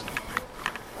this.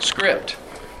 Script.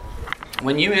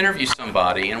 When you interview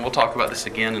somebody, and we'll talk about this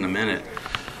again in a minute,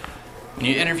 when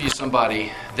you interview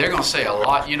somebody, they're going to say a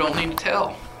lot you don't need to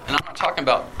tell. And I'm not talking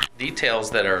about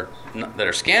details that are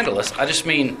scandalous. I just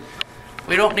mean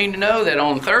we don't need to know that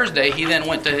on Thursday he then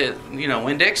went to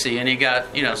Winn-Dixie and he got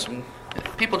some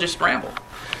people just ramble.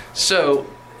 So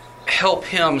help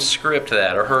him script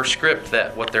that or her script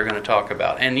that what they're going to talk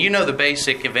about. And you know the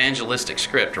basic evangelistic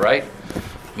script, right?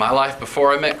 My life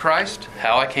before I met Christ,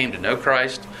 how I came to know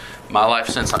Christ, my life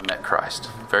since I met Christ.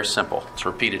 Very simple. It's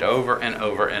repeated over and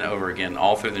over and over again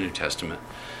all through the New Testament.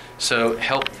 So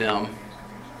help them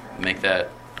make that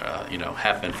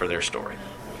happen for their story.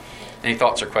 Any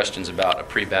thoughts or questions about a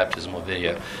pre-baptismal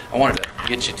video? I wanted to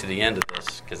get you to the end of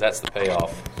this because that's the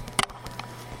payoff.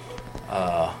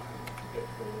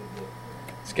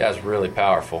 This guy's really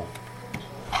powerful.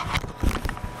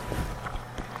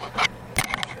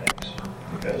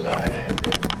 Because I have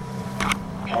been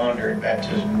pondering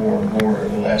baptism more and more over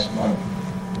the last month.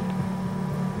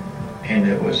 And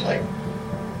it was like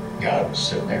God was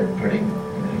sitting there putting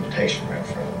an invitation right in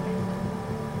front of me.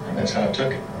 And that's how I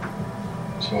took it.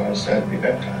 So I decided to be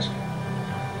baptized.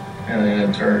 And then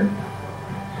in turn,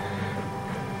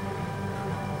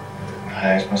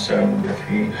 I asked my son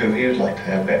who he would like to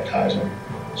have baptized him.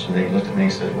 So then he looked at me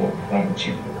and said, well, why don't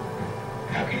you?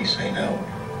 How can you say no?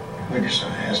 We just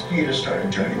asked you to start a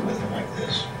journey with him like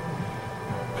this.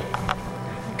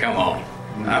 Come on.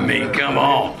 I mean, come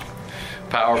on.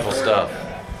 Powerful stuff.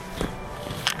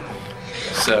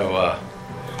 So,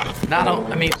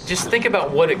 just think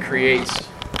about what it creates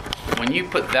when you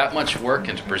put that much work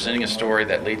into presenting a story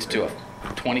that leads to a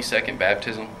 20-second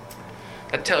baptism.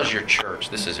 That tells your church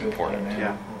this is important.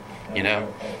 Yeah. You know,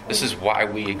 this is why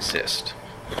we exist.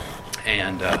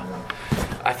 And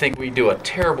I think we do a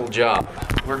terrible job.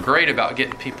 We're great about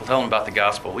getting people telling about the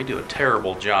gospel. We do a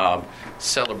terrible job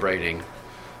celebrating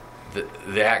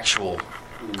the actual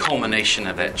culmination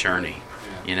of that journey.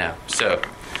 You know, so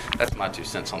that's my 2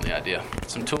 cents on the idea.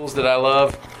 Some tools that I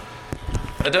love.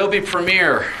 Adobe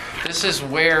Premiere. This is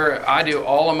where I do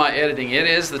all of my editing. It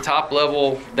is the top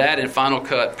level. That and Final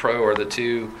Cut Pro are the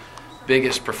 2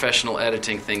 biggest professional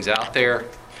editing things out there.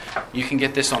 You can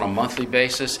get this on a monthly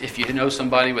basis. If you know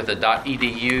somebody with a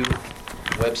 .edu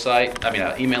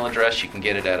website, email address, you can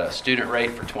get it at a student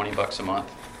rate for $20 a month.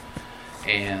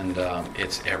 And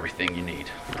it's everything you need,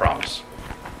 I promise.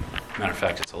 Matter of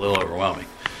fact, it's a little overwhelming.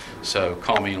 So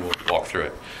call me and we'll walk through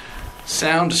it.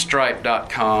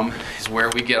 Soundstripe.com is where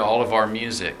we get all of our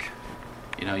music.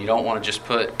 You know, you don't want to just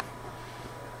put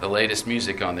the latest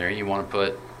music on there. You want to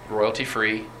put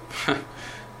royalty-free,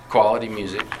 quality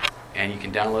music, and you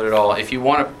can download it all. If you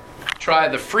want to try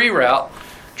the free route,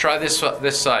 try this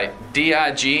site,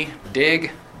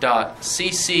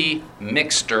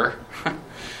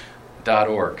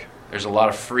 dig.ccmixter.org. There's a lot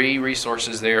of free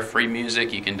resources there, free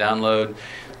music you can download,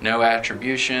 no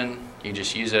attribution. You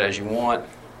just use it as you want.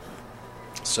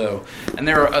 So, and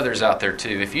there are others out there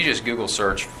too. If you just Google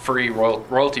search free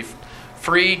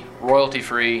royalty-free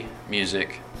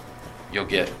music, you'll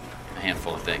get a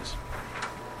handful of things.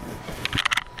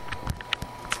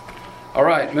 All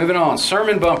right, moving on.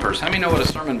 Sermon bumpers. How many know what a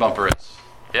sermon bumper is?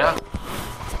 Yeah?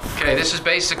 Okay, this is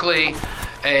basically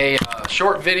a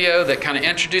short video that kind of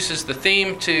introduces the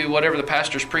theme to whatever the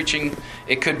pastor's preaching.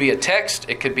 It could be a text.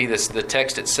 It could be the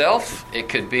text itself. It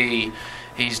could be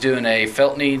he's doing a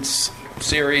Felt Needs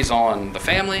series on the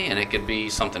family, and it could be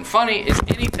something funny. It's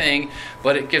anything,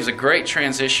 but it gives a great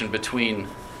transition between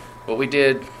what we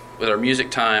did with our music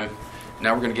time.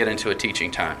 Now we're going to get into a teaching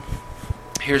time.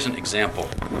 Here's an example.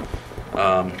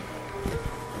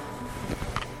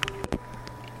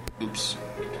 Oops.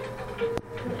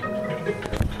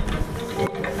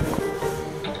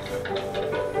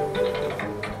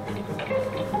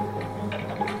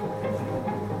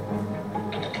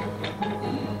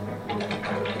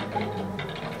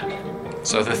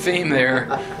 So the theme there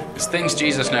is things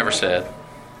Jesus never said.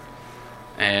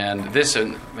 And this,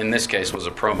 in this case, was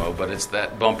a promo, but it's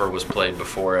that bumper was played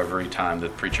before every time the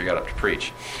preacher got up to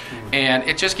preach. And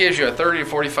it just gives you a 30 to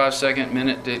 45 second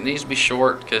minute. It needs to be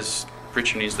short because the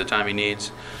preacher needs the time he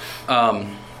needs.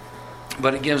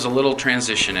 But it gives a little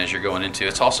transition as you're going into it.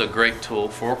 It's also a great tool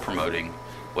for promoting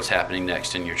what's happening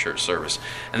next in your church service.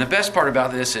 And the best part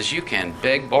about this is you can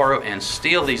beg, borrow, and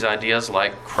steal these ideas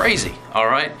like crazy, all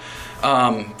right?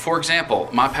 For example,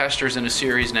 my pastor's in a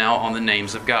series now on the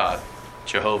names of God.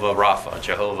 Jehovah Rapha,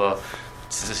 Jehovah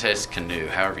Canoe,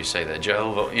 however you say that,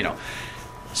 Jehovah, you know.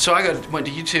 So I went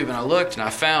to YouTube and I looked and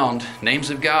I found names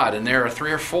of God, and there are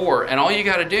 3 or 4, and all you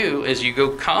got to do is you go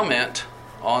comment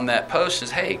on that post,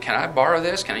 says, hey, can I borrow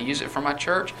this? Can I use it for my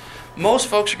church? Most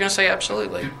folks are going to say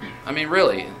absolutely. I mean,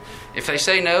 really. If they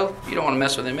say no, you don't want to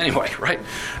mess with them anyway, right?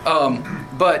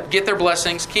 But get their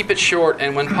blessings, keep it short,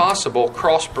 and when possible,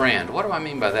 cross-brand. What do I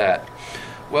mean by that?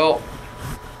 Well,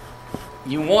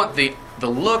 you want the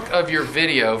look of your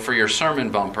video for your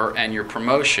sermon bumper and your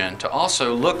promotion to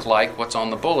also look like what's on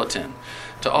the bulletin,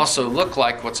 to also look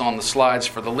like what's on the slides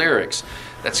for the lyrics.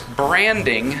 That's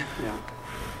branding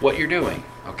what you're doing,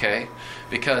 okay?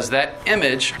 Because that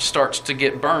image starts to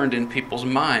get burned in people's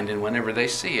mind, and whenever they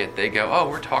see it, they go, oh,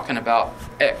 we're talking about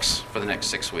X for the next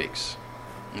 6 weeks,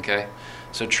 okay?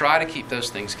 So try to keep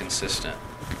those things consistent.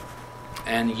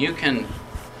 And you can,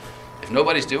 if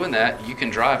nobody's doing that, you can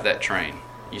drive that train.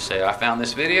 You say, I found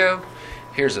this video,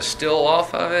 here's a still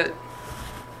off of it,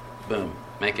 boom,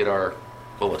 make it our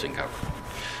bulletin cover.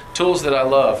 Tools that I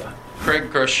love, Craig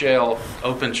Groeschel,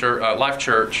 Open Church, Life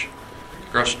Church,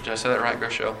 did I say that right,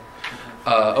 Groeschel?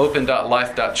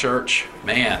 Open.life.church.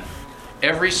 Man,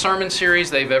 every sermon series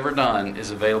they've ever done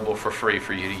is available for free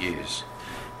for you to use.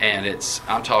 And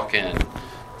I'm talking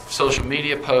social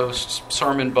media posts,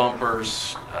 sermon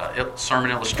bumpers,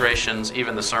 sermon illustrations,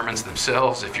 even the sermons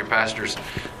themselves, if your pastor's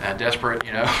desperate,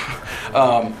 you know.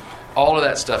 All of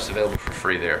that stuff's available for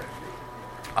free there.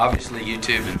 Obviously,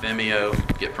 YouTube and Vimeo,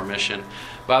 get permission.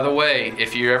 By the way,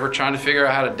 if you're ever trying to figure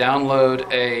out how to download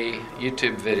a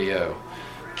YouTube video,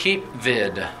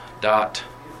 keepvid.com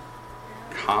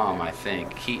keepvid.com, I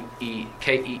think.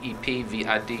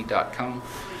 keepvid.com.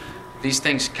 These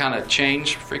things kind of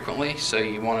change frequently, so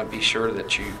you want to be sure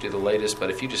that you do the latest.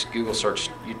 But if you just Google search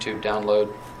YouTube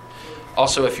download.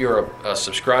 Also, if you're a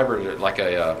subscriber to like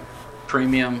a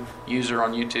premium user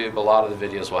on YouTube, a lot of the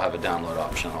videos will have a download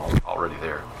option already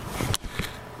there.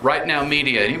 Right Now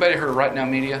Media. Anybody heard of Right Now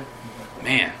Media?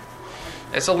 Man,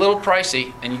 it's a little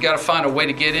pricey, and you got to find a way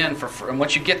to get in for. And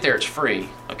once you get there, it's free.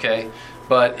 Okay.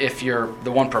 But if you're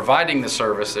the one providing the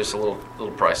service, it's a little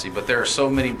pricey. But there are so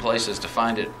many places to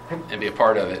find it and be a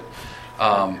part of it.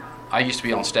 I used to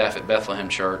be on staff at Bethlehem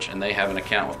Church, and they have an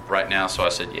account with Right Now. So I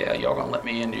said, yeah, y'all going to let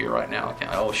me into your Right Now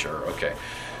account? Oh, sure. Okay.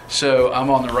 So I'm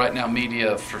on the Right Now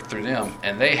Media through them,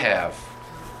 and they have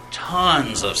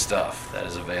tons of stuff that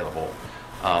is available.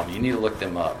 You need to look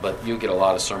them up, but you'll get a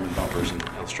lot of sermon bumpers and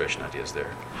illustration ideas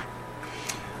there.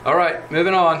 All right,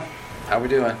 moving on. How we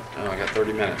doing? Oh, I got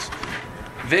 30 minutes.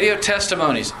 Video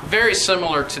testimonies, very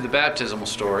similar to the baptismal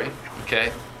story,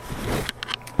 okay?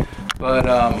 But,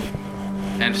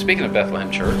 and speaking of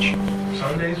Bethlehem Church.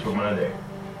 Sundays were my day.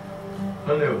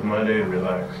 Sunday was my day to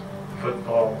relax.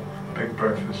 Football, big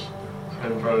breakfast,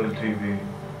 sit in front of the TV.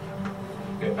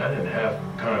 I didn't have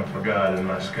time for God in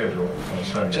my schedule on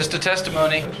Sunday. Just a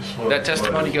testimony. That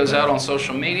testimony goes out on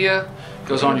social media,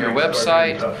 goes on your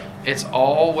website. It's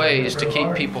all ways to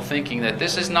keep people thinking that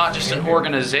this is not just an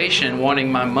organization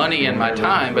wanting my money and my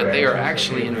time, but they are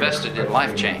actually invested in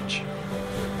life change.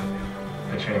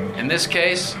 In this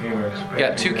case, we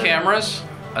got 2 cameras,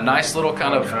 a nice little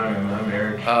kind of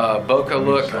bokeh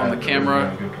look on the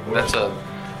camera. That's a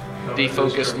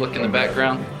defocused look in the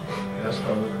background.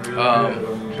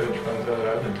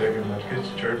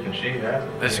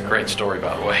 This is a great story,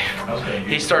 by the way.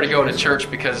 He started going to church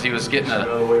because he was getting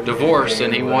a divorce,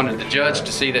 and he wanted the judge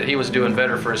to see that he was doing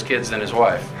better for his kids than his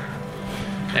wife.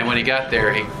 And when he got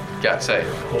there, he got saved.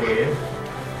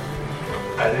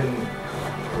 I didn't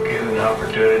get an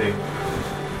opportunity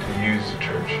to use the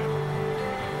church.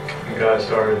 And God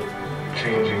started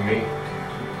changing me,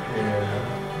 and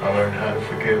I learned how to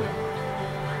forgive.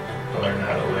 I learned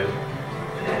how to live.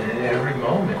 And in every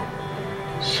moment,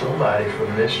 somebody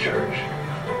from this church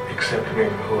accepted me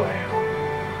for who I am.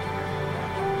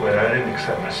 When I didn't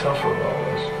accept myself for who I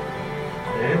was,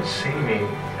 they didn't see me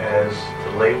as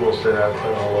the labels that I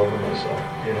put all over myself.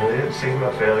 You know, they didn't see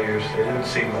my failures. They didn't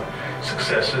see my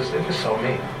successes. They just saw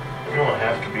me. You don't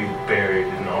have to be buried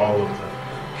in all of the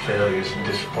failures and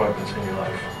disappointments in your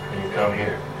life when you come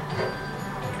here.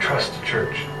 Trust the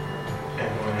church. And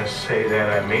when I say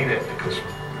that, I mean it, because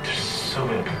there's so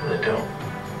many people that don't.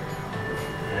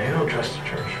 And they don't trust the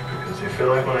church because they feel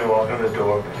like when they walk in the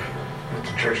door, that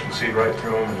the church can see right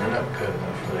through them, and they're not good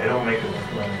enough, or they don't make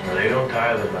enough money, or they don't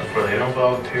tithe enough, or they don't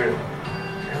volunteer enough.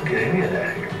 They don't get any of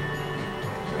that here.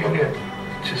 You get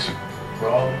just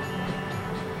raw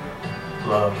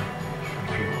love from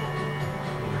people.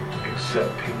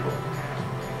 Accept people.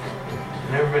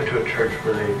 I've never been to a church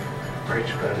where they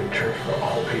preach about a church for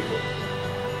all people.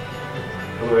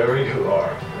 Whoever you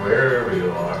are, wherever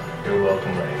you are, you're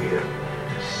welcome right here.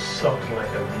 It's something like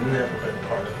I've never been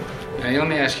part of it. Now, let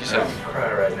me ask you something. I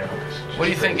cry right now. What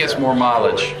do you think gets more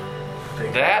mileage?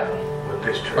 That,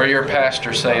 or your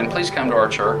pastor saying, "Please come to our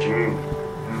church,"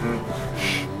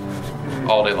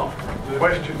 all day long?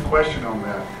 Question on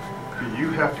that. Do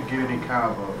you have to get any kind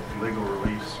of a legal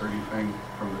release or anything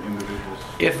from the individuals?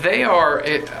 If they are,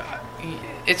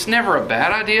 it's never a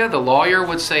bad idea. The lawyer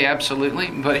would say absolutely.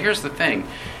 But here's the thing.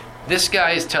 This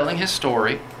guy is telling his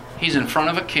story. He's in front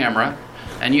of a camera.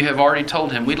 And you have already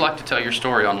told him, we'd like to tell your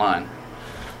story online.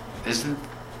 Isn't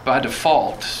by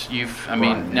default,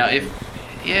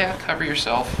 cover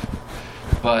yourself.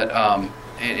 But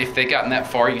if they've gotten that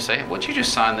far, you say, would you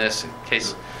just sign this in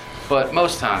case? But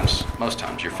most times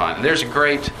you're fine. And there's a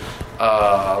great,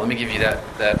 let me give you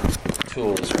that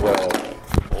tool as well.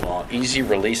 Hold on. Easy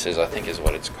Releases, I think is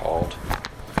what it's called.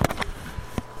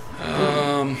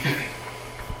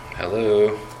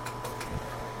 Hello.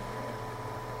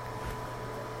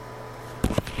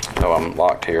 Oh, I'm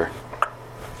locked here.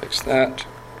 Fix that.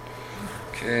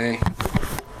 Okay.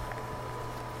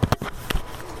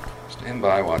 Stand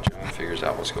by while John figures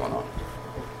out what's going on.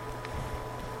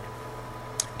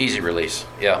 Easy Release.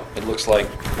 Yeah, it looks like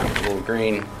a little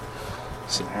green.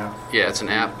 It's an app. Yeah, it's an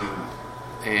app.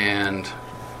 And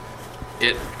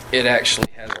it actually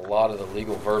has a lot of the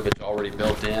legal verbiage already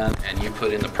built in, and you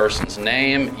put in the person's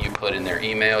name, you put in their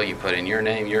email, you put in your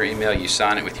name, your email, you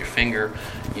sign it with your finger,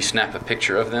 you snap a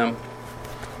picture of them,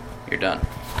 you're done.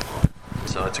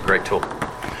 So it's a great tool.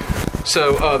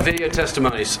 So video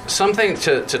testimonies. Something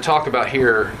to talk about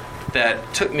here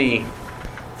that took me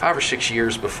 5 or 6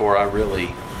 years before I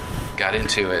really got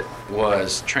into it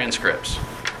was transcripts.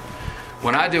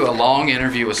 When I do a long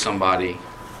interview with somebody,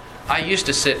 I used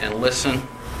to sit and listen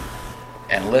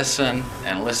and listen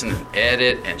and listen and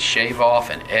edit and shave off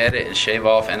and edit and shave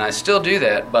off, and I still do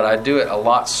that, but I do it a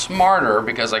lot smarter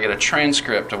because I get a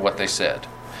transcript of what they said.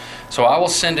 So I will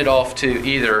send it off to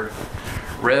either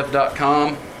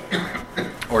rev.com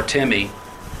or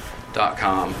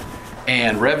timmy.com.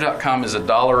 And rev.com is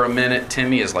 $1 a minute.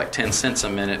 Timmy is like 10 cents a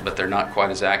minute, but they're not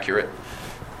quite as accurate.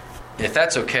 If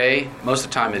that's okay, most of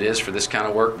the time it is for this kind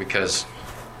of work because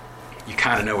you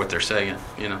kind of know what they're saying,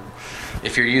 you know.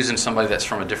 If you're using somebody that's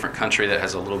from a different country that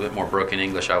has a little bit more broken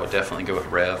English, I would definitely go with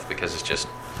Rev because it just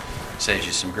saves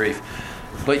you some grief.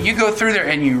 But you go through there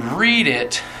and you read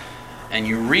it, and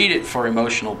you read it for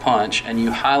emotional punch, and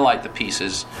you highlight the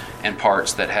pieces and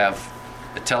parts that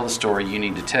tell the story you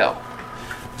need to tell.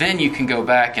 Then you can go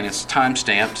back, and it's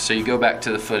time-stamped, so you go back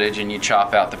to the footage and you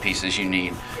chop out the pieces you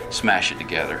need, smash it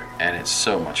together, and it's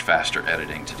so much faster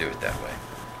editing to do it that way.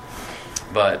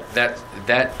 But that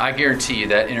I guarantee you,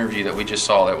 that interview that we just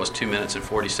saw, that was 2 minutes and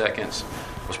 40 seconds,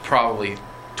 was probably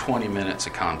 20 minutes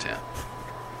of content.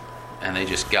 And they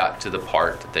just got to the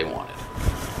part that they wanted.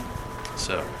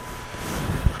 So,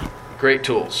 great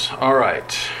tools. All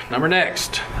right,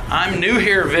 next. I'm new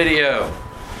here video.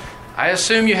 I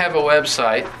assume you have a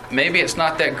website. Maybe it's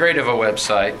not that great of a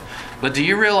website, but do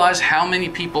you realize how many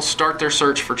people start their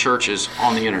search for churches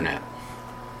on the internet?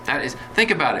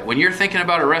 Think about it. When you're thinking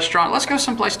about a restaurant, let's go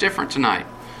someplace different tonight.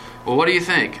 Well, what do you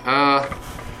think?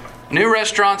 New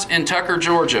restaurants in Tucker,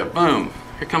 Georgia. Boom.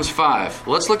 Here comes 5.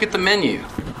 Let's look at the menu,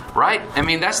 right? I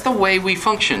mean, that's the way we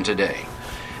function today.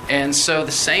 And so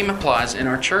the same applies in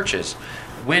our churches.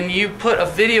 When you put a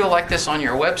video like this on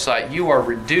your website, you are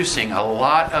reducing a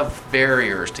lot of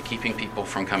barriers to keeping people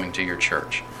from coming to your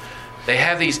church. They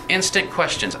have these instant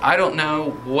questions. I don't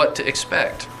know what to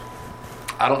expect.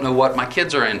 I don't know what my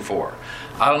kids are in for.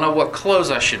 I don't know what clothes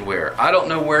I should wear. I don't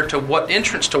know what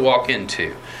entrance to walk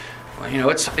into. Well, you know,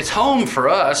 it's home for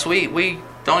us. We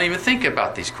don't even think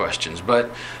about these questions. But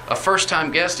a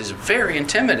first-time guest is very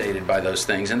intimidated by those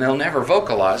things, and they'll never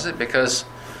vocalize it because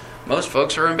most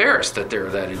folks are embarrassed that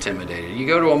they're that intimidated. You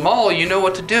go to a mall, you know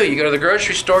what to do. You go to the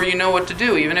grocery store, you know what to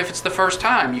do. Even if it's the first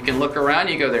time, you can look around,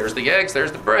 you go, there's the eggs,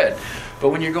 there's the bread. But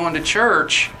when you're going to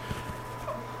church,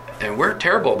 and we're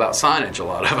terrible about signage, a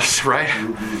lot of us, right?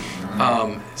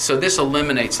 So this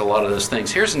eliminates a lot of those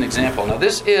things. Here's an example. Now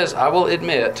this is, I will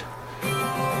admit,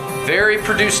 very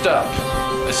produced up.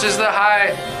 This is the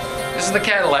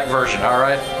Cadillac version, all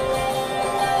right?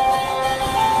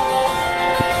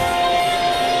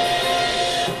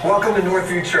 Welcome to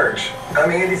Northview Church. I'm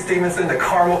Andy Stevenson, the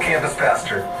Carmel campus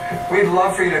pastor. We'd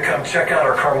love for you to come check out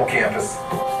our Carmel campus.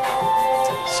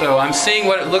 So I'm seeing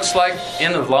what it looks like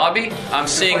in the lobby. I'm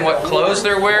seeing what clothes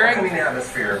they're wearing.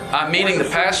 I'm meeting the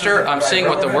pastor. I'm seeing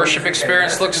what the worship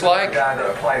experience looks like.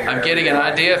 I'm getting an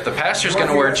idea. If the pastor's going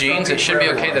to wear jeans, it should be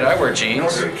okay that I wear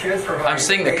jeans. I'm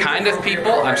seeing the kind of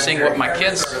people. I'm seeing what my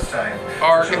kids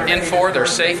are in for, their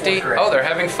safety. Oh, they're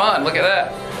having fun. Look at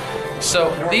that.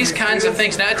 So these kinds of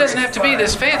things. Now, it doesn't have to be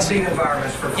this fancy.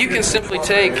 You can simply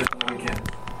take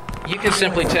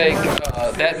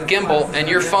that gimbal and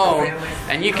your phone,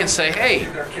 and you can say, hey,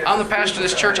 I'm the pastor of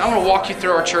this church. I'm going to walk you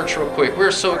through our church real quick. We're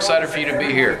so excited for you to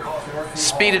be here.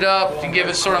 Speed it up and give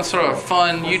it sort of a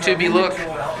fun YouTube-y look.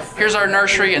 Here's our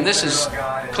nursery, and this is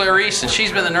Clarice, and she's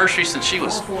been in the nursery since she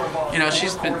was,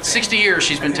 she's been 60 years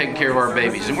she's been taking care of our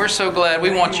babies, and we're so glad. We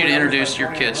want you to introduce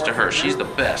your kids to her. She's the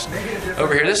best.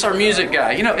 Over here, this is our music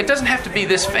guy. It doesn't have to be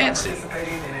this fancy,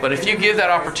 but if you give that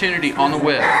opportunity on the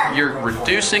web, you're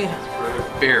reducing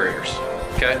barriers,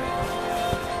 okay?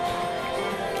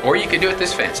 Or you can do it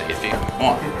this fancy if you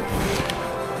want.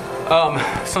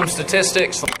 Some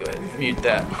statistics. Let me go ahead and mute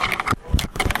that.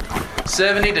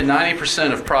 70 to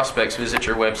 90% of prospects visit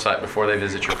your website before they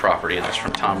visit your property, and that's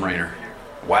from Tom Rainer.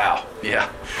 Wow, yeah.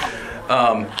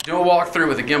 Do a walkthrough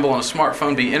with a gimbal and a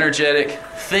smartphone. Be energetic.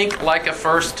 Think like a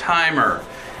first-timer.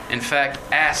 In fact,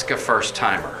 ask a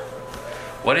first-timer.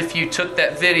 What if you took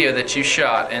that video that you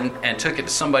shot and took it to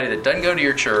somebody that doesn't go to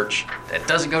your church, that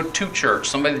doesn't go to church,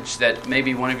 somebody that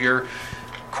maybe one of your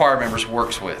choir members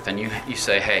works with, and you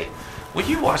say, hey, will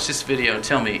you watch this video and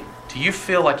tell me, do you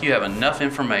feel like you have enough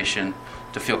information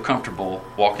to feel comfortable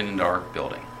walking into our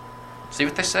building? See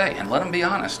what they say, and let them be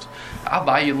honest. I'll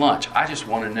buy you lunch. I just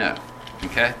want to know,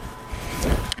 okay?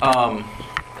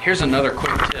 Here's another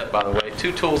quick tip, by the way.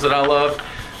 2 tools that I love.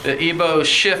 The Ebo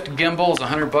Shift Gimbal is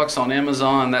 $100 on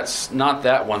Amazon. That's not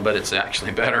that one, but it's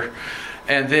actually better.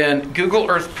 And then Google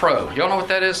Earth Pro. Y'all know what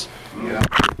that is? Yeah.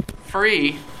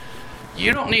 Free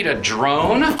You don't need a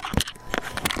drone.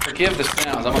 Forgive the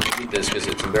sounds. I'm going to delete this because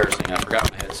it's embarrassing. I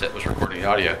forgot my headset was recording the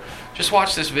audio. Just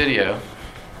watch this video.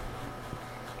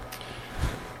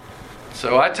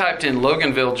 So I typed in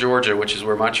Loganville, Georgia, which is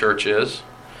where my church is.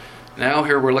 Now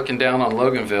here we're looking down on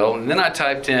Loganville. And then I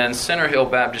typed in Center Hill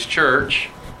Baptist Church.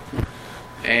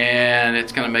 And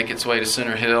it's going to make its way to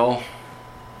Center Hill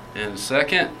in a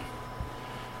second.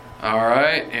 All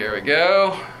right, here we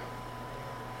go.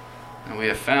 And we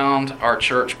have found our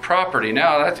church property.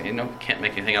 Now, that's, can't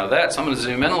make anything out of that, so I'm going to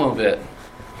zoom in a little bit.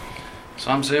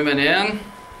 So I'm zooming in.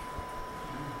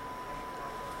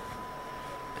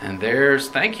 And there's,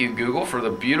 thank you, Google, for the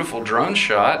beautiful drone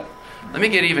shot. Let me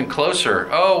get even closer.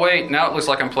 Oh, wait, now it looks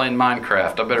like I'm playing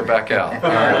Minecraft. I better back out.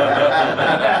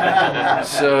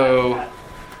 So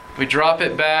we drop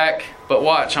it back, but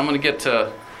watch, I'm going to get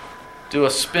to do a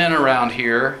spin around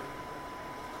here.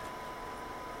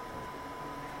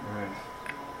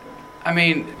 I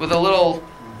mean, with a little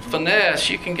finesse,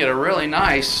 you can get a really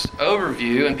nice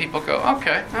overview, and people go,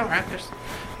 okay, all right,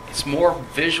 it's more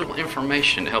visual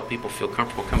information to help people feel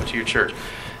comfortable coming to your church.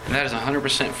 And that is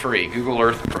 100% free. Google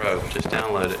Earth Pro. Just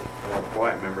download it. I have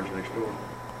quiet members next door.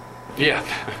 Yeah.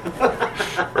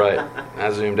 Right.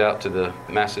 I zoomed out to the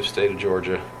massive state of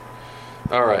Georgia.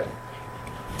 All right.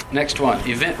 Next one,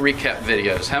 event recap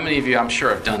videos. How many of you, I'm sure,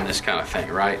 have done this kind of thing,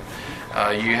 right?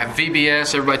 You have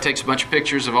VBS, everybody takes a bunch of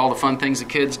pictures of all the fun things the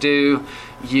kids do.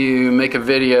 You make a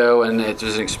video, and it's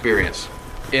an experience.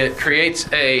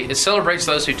 It celebrates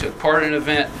those who took part in an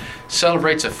event,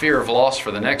 celebrates a fear of loss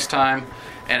for the next time,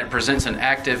 and it presents an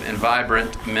active and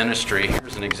vibrant ministry.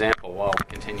 Here's an example while we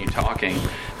continue talking.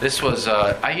 This was,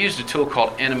 I used a tool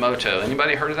called Animoto.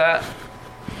 Anybody heard of that?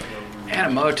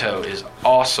 Animoto is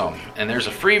awesome. And there's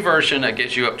a free version that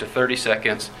gets you up to 30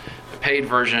 seconds. The paid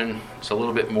version is a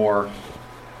little bit more.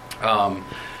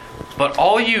 But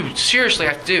all you seriously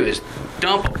have to do is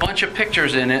dump a bunch of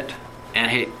pictures in it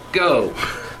and hit go.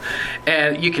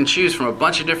 And you can choose from a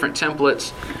bunch of different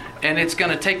templates. And it's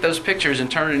going to take those pictures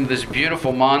and turn it into this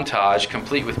beautiful montage,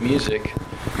 complete with music,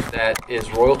 that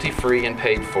is royalty-free and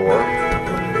paid for.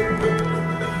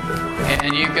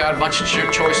 And you've got a bunch of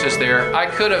choices there. I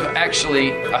could have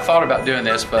actually, I thought about doing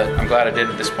this, but I'm glad I did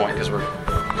at this point because we're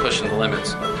pushing the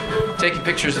limits. Taking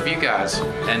pictures of you guys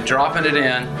and dropping it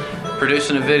in,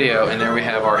 producing a video, and there we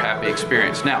have our happy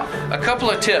experience. Now, a couple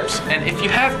of tips, and if you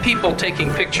have people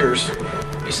taking pictures,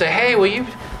 you say, hey, will you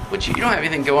don't have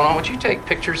anything going on, would you take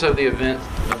pictures of the event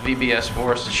of VBS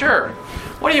for us? Sure.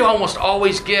 What you almost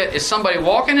always get is somebody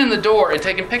walking in the door and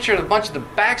taking pictures of a bunch of the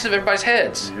backs of everybody's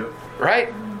heads,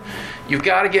 right? You've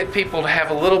got to get people to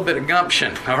have a little bit of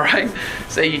gumption, all right?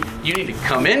 So you need to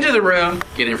come into the room,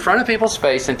 get in front of people's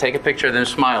face, and take a picture of them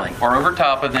smiling, or over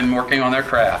top of them working on their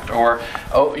craft, or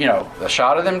a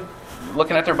shot of them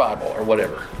looking at their Bible, or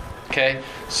whatever. Okay?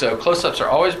 So close-ups are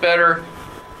always better,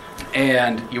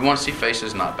 and you want to see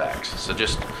faces, not backs. So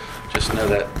just know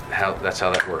that's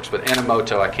how that works. But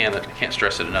Animoto, I can't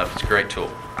stress it enough. It's a great tool.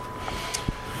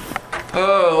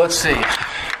 Oh, let's see.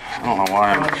 I don't know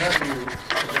why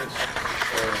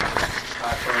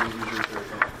iPhone users that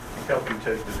can help you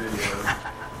take the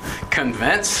video.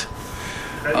 Convince?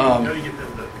 How do you get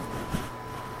them to?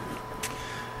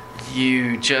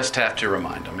 You just have to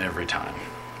remind them every time.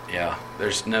 Yeah,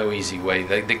 there's no easy way.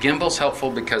 The gimbal's helpful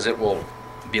because it will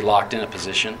be locked in a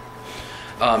position.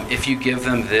 If you give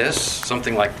them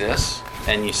something like this,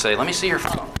 and you say, let me see your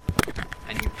phone,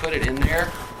 and you put it in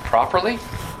there properly,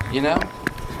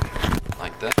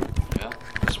 like that. Yeah,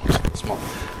 this one's small.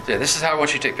 Yeah, this is how I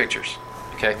want you to take pictures.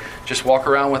 Okay, just walk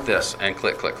around with this and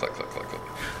click, click, click, click, click, click.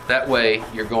 That way,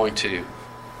 you're going to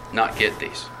not get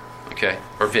these. Okay,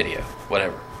 or video,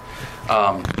 whatever.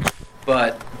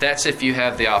 But that's if you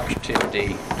have the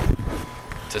opportunity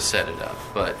to set it up.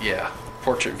 But yeah,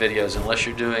 portrait videos, unless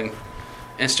you're doing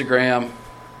Instagram,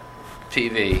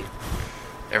 TV,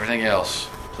 everything else,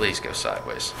 please go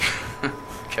sideways.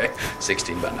 Okay,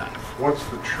 16 by 9. What's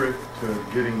the trick to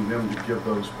getting them to give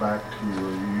those back to you?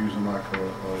 Are you using like a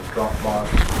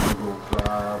Dropbox, Google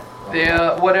Drive?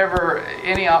 Yeah, whatever,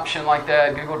 any option like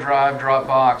that, Google Drive,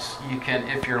 Dropbox, you can,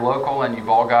 if you're local and you've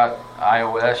all got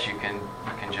iOS, you can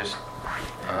just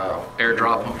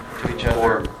airdrop them to each other.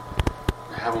 Or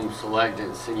have them select it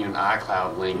and send you an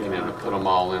iCloud link, and it'll put them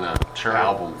all in a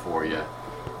album for you.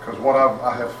 Because what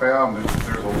I have found is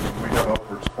we have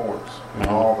Upward Sports, and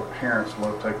all the parents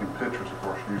love taking pictures, of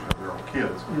course, usually of their own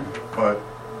kids. But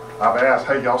I've asked,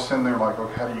 hey, y'all send there, like,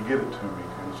 okay, how do you get it to me?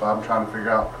 And so I'm trying to figure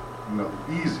out, the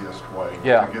easiest way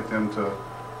to get them to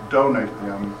donate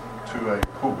them to a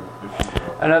pool, if you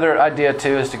will. Another idea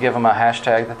too is to give them a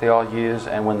hashtag that they all use,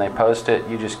 and when they post it,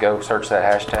 you just go search that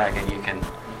hashtag and you can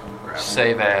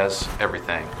save as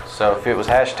everything. So if it was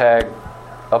hashtag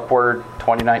Upward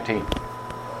 2019,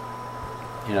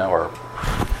 or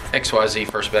XYZ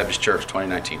First Baptist Church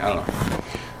 2019, I don't know.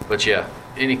 But yeah,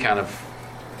 any kind of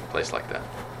place like that.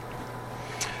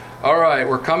 All right,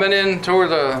 we're coming in toward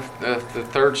the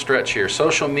third stretch here.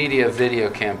 Social media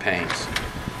video campaigns.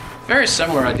 Very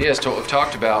similar ideas to what we've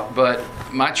talked about, but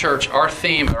my church, our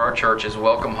theme at our church is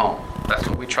welcome home. That's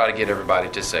what we try to get everybody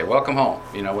to say, welcome home.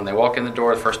 When they walk in the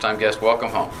door, the first time guest,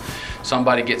 welcome home.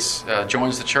 Somebody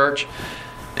joins the church.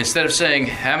 Instead of saying,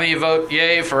 how many vote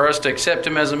yay for us to accept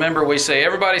him as a member, we say,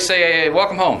 everybody say yay,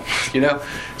 welcome home.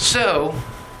 So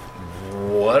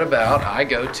what about I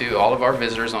go to all of our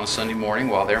visitors on a Sunday morning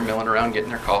while they're milling around getting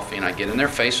their coffee, and I get in their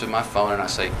face with my phone and I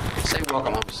say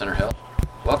welcome home to Center Hill.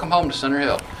 Welcome home to Center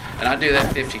Hill. And I do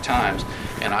that 50 times.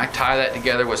 And I tie that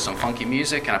together with some funky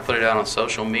music and I put it out on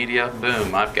social media.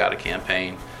 Boom, I've got a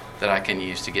campaign that I can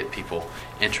use to get people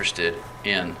interested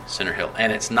in Center Hill.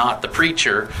 And it's not the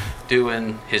preacher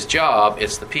doing his job,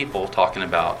 it's the people talking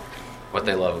about what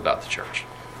they love about the church.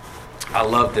 I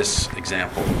love this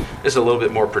example. This is a little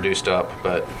bit more produced up,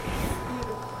 but...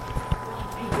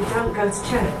 You don't go to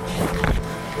church.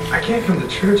 I can't come to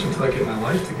church until I get my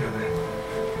life together.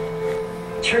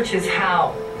 Church is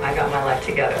how I got my life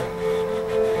together.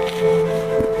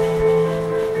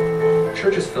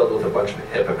 Church is filled with a bunch of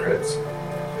hypocrites.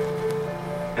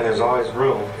 And there's always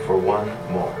room for one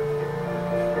more.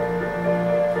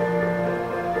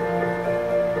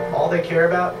 All they care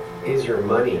about is your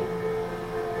money.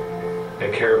 They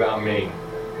care about me,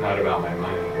 not about my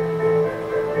money.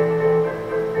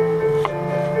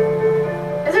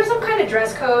 Is there some kind of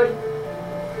dress code?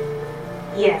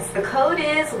 Yes, the code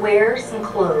is wear some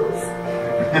clothes.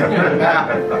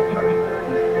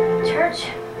 Church,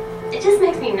 it just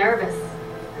makes me nervous.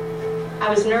 I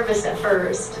was nervous at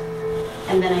first,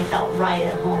 and then I felt right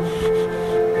at home.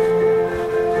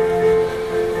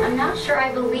 I'm not sure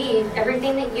I believe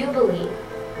everything that you believe.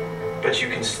 But you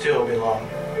can still belong.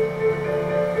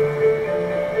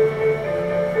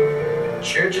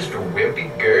 Church is for wimpy,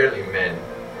 girly men.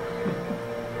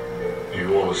 You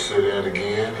want to sit down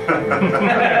again?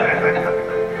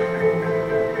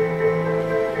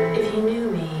 If you knew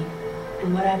me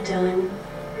and what I've done,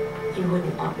 you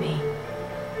wouldn't want me.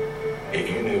 If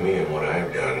you knew me and what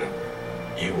I've done,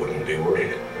 you wouldn't be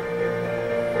worried.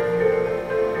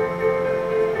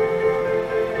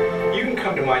 You can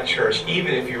come to my church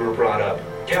even if you were brought up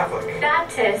Catholic,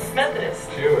 Baptist, Methodist,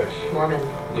 Jewish, Mormon,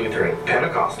 Lutheran,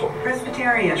 Pentecostal,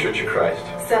 Presbyterian, Church of Christ,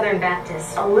 Southern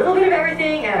Baptist. a little bit of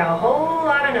everything and a whole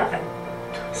lot of nothing.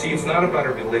 See, it's not about a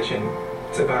religion,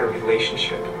 it's about a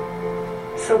relationship.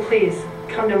 So please,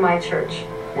 come to my church.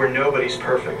 Where nobody's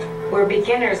perfect, Where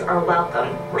beginners are welcome.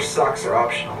 where socks are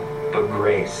optional, but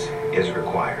grace is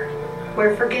required.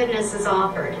 Where forgiveness is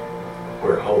offered.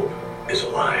 Where hope is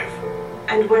alive.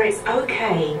 And where it's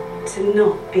okay to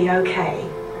not be okay.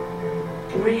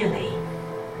 Really.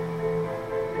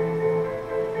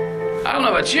 I don't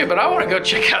know about you, but I want to go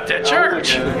check out that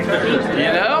church.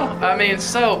 I mean, it's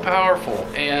so powerful.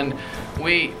 And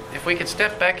if we could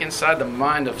step back inside the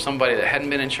mind of somebody that hadn't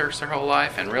been in church their whole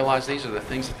life and realize these are the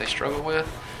things that they struggle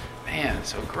with, man,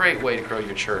 it's a great way to grow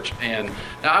your church. And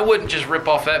now I wouldn't just rip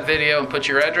off that video and put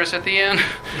your address at the end,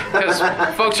 because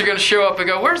folks are going to show up and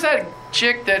go, where's that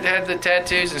chick that had the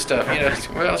tattoos and stuff?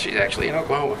 Well, she's actually in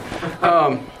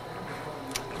Oklahoma.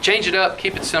 Change it up,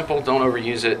 keep it simple, don't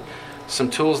overuse it.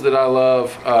 Some tools that I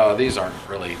love, these aren't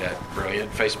really that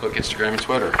brilliant: Facebook, Instagram, and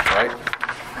Twitter, right?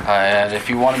 And if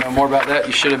you want to know more about that,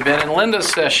 you should have been in Linda's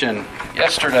session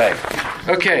yesterday.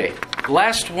 Okay,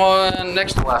 next to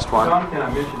last one. John, can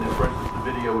I mention that, for instance, the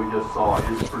video we just saw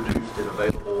is produced and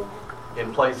available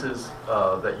in places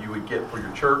that you would get for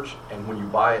your church, and when you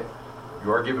buy it,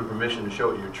 you are given permission to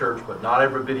show it at your church, but not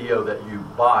every video that you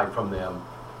buy from them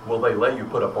will they let you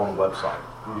put up on a website.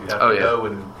 You have to go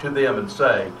to them and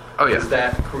say, does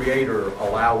that creator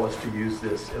allow us to use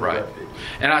this in the web video?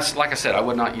 And like I said, I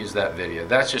would not use that video.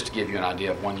 That's just to give you an idea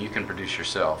of one you can produce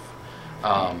yourself.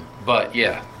 But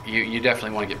yeah, you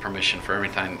definitely want to get permission for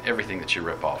everything that you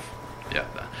rip off. Yeah,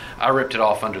 I ripped it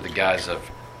off under the guise of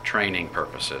training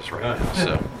purposes right now.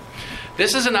 So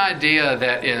this is an idea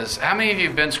that is, how many of you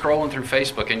have been scrolling through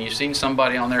Facebook and you've seen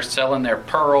somebody on there selling their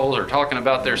pearls or talking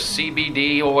about their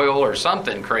CBD oil or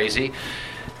something crazy?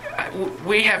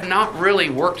 We have not really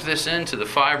worked this into the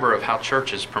fiber of how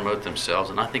churches promote themselves,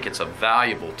 and I think it's a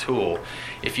valuable tool.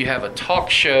 If you have a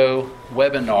talk show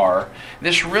webinar,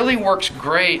 this really works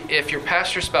great if your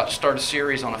pastor's about to start a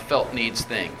series on a felt needs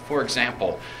thing. For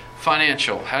example,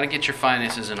 financial, how to get your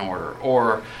finances in order,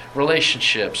 or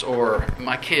relationships, or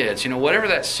my kids, whatever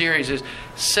that series is,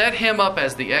 set him up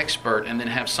as the expert and then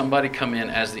have somebody come in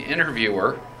as the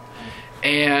interviewer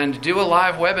and do a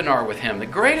live webinar with him. The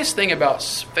greatest thing about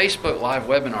Facebook live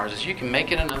webinars is you can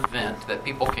make it an event that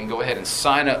people can go ahead and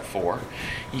sign up for.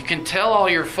 You can tell all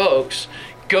your folks,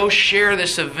 go share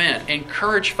this event.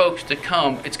 Encourage folks to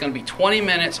come. It's going to be 20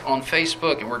 minutes on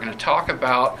Facebook, and we're going to talk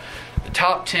about the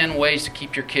top 10 ways to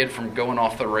keep your kid from going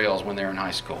off the rails when they're in high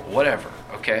school, whatever,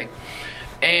 okay?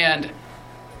 And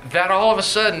that all of a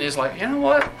sudden is like, you know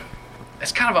what?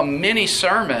 It's kind of a mini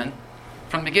sermon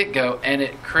from the get-go, and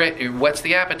it whets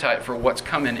the appetite for what's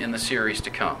coming in the series to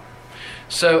come.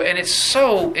 So, and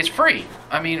it's free.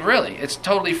 I mean, really, it's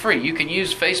totally free. You can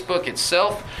use Facebook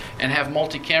itself and have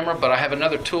multi-camera, but I have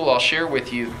another tool I'll share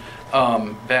with you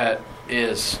that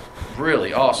is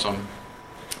really awesome.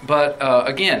 But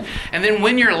again, and then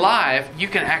when you're live, you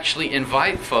can actually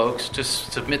invite folks to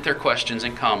submit their questions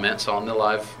and comments on the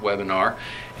live webinar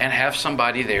and have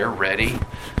somebody there ready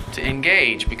to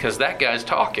engage, because that guy's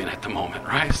talking at the moment,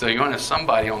 right? So you want to have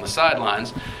somebody on the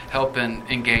sidelines helping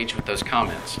engage with those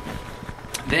comments.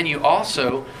 Then you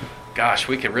also, gosh,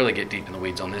 we could really get deep in the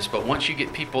weeds on this, but once you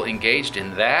get people engaged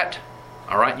in that,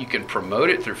 all right, you can promote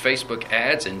it through Facebook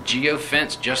ads and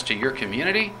geofence just to your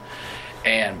community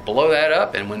and blow that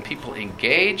up. And when people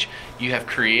engage, you have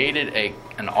created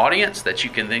an audience that you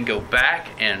can then go back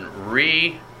and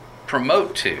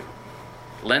re-promote to.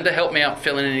 Linda, help me out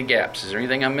filling in any gaps. Is there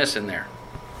anything I'm missing there?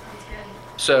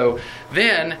 So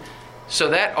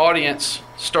that audience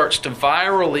starts to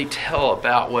virally tell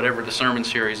about whatever the sermon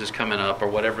series is coming up, or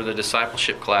whatever the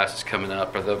discipleship class is coming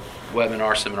up, or the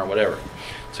webinar, seminar, whatever.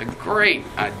 It's a great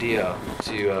idea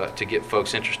to get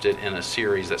folks interested in a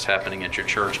series that's happening at your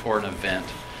church or an event,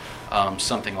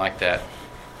 something like that.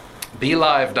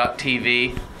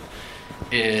 BeLive.tv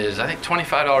is, I think,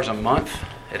 $25 a month.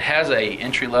 It has a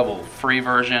entry-level free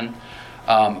version,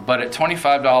 but at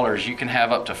 $25 you can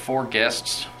have up to 4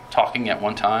 guests talking at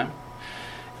one time,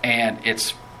 and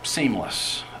it's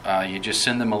seamless. You just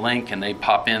send them a link and they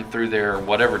pop in through their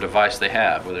whatever device they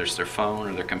have, whether it's their phone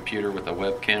or their computer with a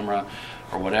web camera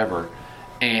or whatever,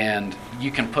 and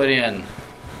you can put in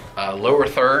lower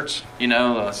thirds,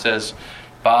 it says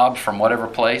Bob from whatever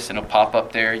place, and it'll pop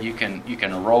up there. You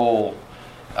can roll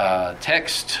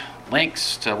text,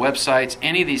 links to websites,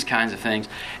 any of these kinds of things.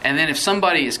 And then if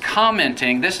somebody is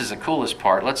commenting, this is the coolest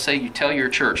part. Let's say you tell your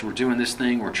church, we're doing this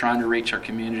thing, we're trying to reach our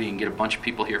community and get a bunch of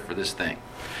people here for this thing.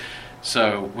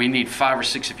 So we need 5 or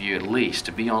 6 of you at least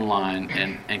to be online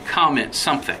and comment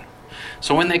something.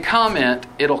 So when they comment,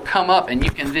 it'll come up, and you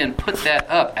can then put that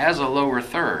up as a lower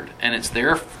third. And it's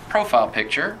their profile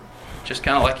picture, just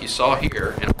kind of like you saw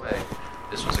here in a way.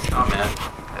 This was a comment.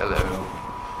 Hello.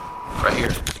 Right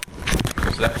here.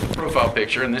 So that's the profile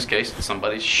picture. In this case, it's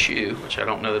somebody's shoe, which I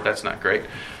don't know that's not great.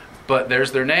 But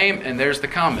there's their name and there's the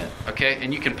comment, okay?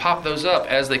 And you can pop those up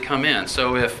as they come in.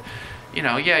 So if,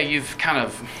 you've kind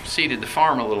of seeded the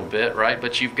farm a little bit, right?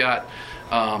 But you've got,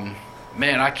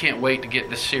 man, I can't wait to get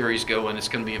this series going. It's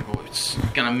going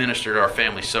to minister to our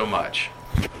family so much.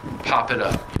 Pop it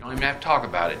up. You don't even have to talk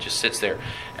about it. It just sits there.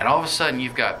 And all of a sudden,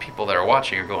 you've got people that are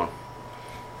watching are going,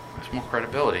 there's more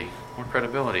credibility. More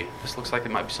credibility. This looks like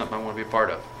it might be something I want to be a part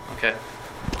of. Okay?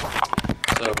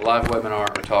 So, live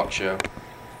webinar or talk show.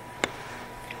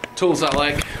 Tools I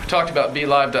like. We talked about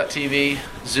BeLive.tv,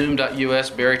 Zoom.us.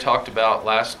 Barry talked about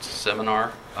last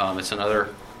seminar. It's another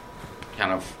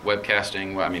kind of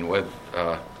webcasting,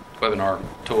 webinar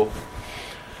tool.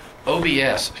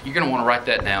 OBS. You're going to want to write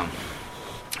that down.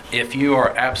 If you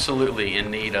are absolutely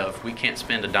in need of, we can't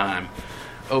spend a dime,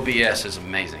 OBS is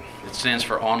amazing. It stands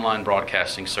for Online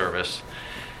Broadcasting Service.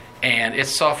 And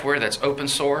it's software that's open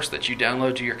source that you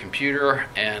download to your computer,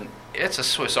 and it's a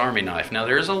Swiss Army knife. Now,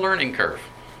 there is a learning curve,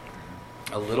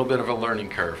 a little bit of a learning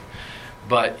curve.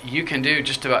 But you can do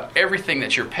just about everything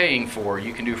that you're paying for,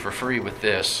 you can do for free with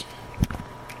this.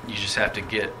 You just have to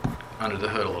get under the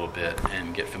hood a little bit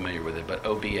and get familiar with it. But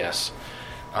OBS,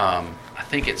 I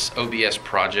think it's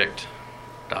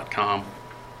obsproject.com.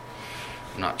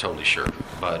 I'm not totally sure,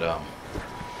 but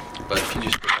if you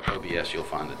just put OBS, you'll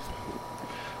find it.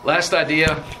 Last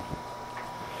idea,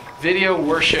 video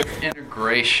worship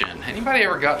integration. Anybody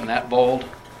ever gotten that bold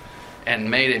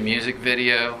and made a music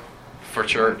video for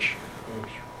church?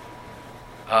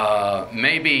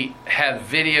 Maybe have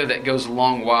video that goes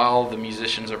along while the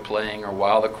musicians are playing or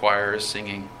while the choir is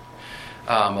singing.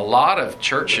 A lot of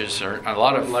churches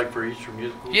like for Easter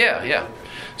musicals. Yeah.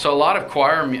 So a lot of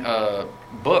choir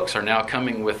books are now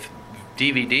coming with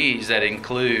DVDs that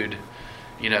include,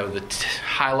 the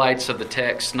highlights of the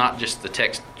text, not just the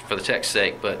text for the text's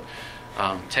sake, but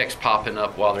text popping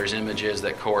up while there's images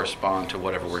that correspond to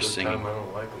whatever we're singing. Sometimes I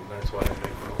don't like them, that's why I make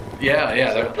them.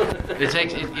 Yeah.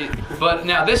 But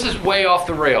now this is way off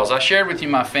the rails. I shared with you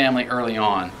my family early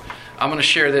on. I'm going to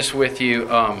share this with you.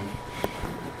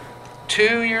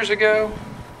 2 years ago,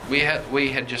 we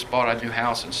had just bought a new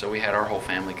house, and so we had our whole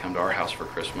family come to our house for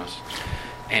Christmas.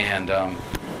 And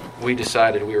we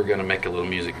decided we were going to make a little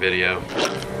music video.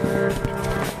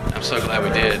 I'm so glad we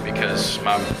did, because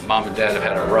my mom and dad have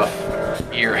had a rough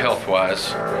year health-wise.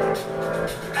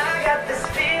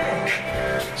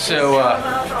 So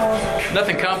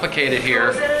nothing complicated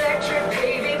here,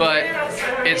 but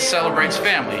it celebrates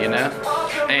family, you know?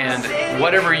 And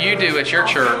whatever you do at your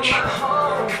church,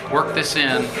 work this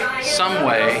in some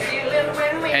way,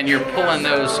 and you're pulling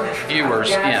those viewers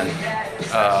in,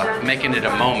 making it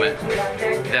a moment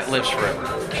that lives forever.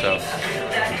 So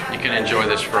you can enjoy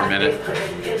this for a minute.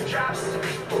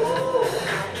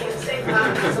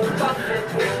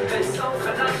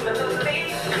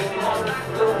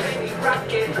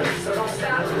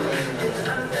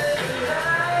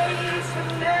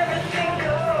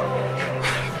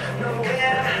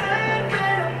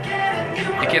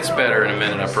 It gets better in a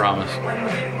minute, I promise.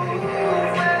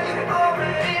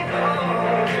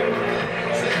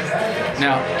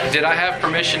 Now, did I have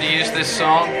permission to use this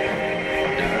song?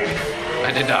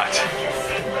 I did not.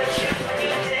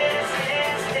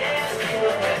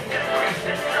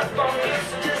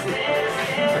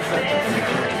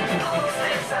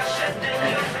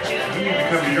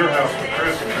 Come to your house for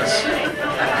Christmas.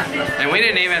 And we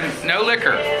didn't even, no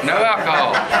liquor, no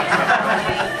alcohol.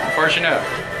 Of course you know.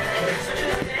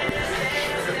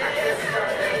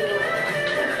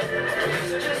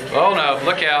 Oh no,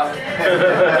 look out.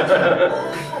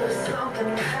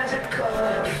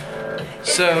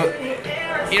 So,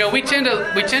 you know, we tend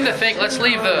to think, let's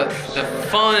leave the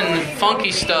fun,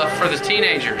 funky stuff for the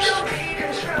teenagers.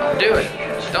 Don't do it.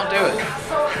 Don't do it.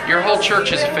 Your whole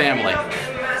church is a family.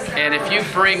 And if you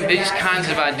bring these kinds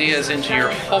of ideas into your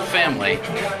whole family,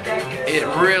 it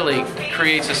really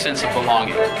creates a sense of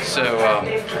belonging. So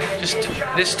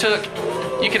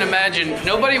you can imagine,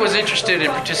 nobody was interested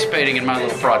in participating in my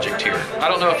little project here. I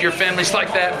don't know if your family's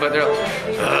like that, but they're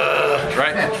like,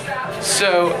 right?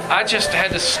 So I just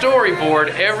had to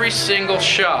storyboard every single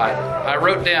shot. I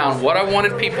wrote down what I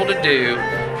wanted people to do,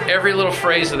 every little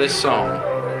phrase of this song.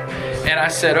 And I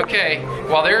said, okay,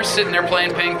 while they're sitting there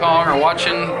playing ping pong or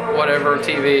watching whatever,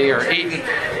 TV or eating,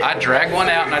 I'd drag one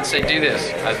out and I'd say, do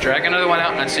this. I'd drag another one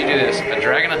out and I'd say, do this. I'd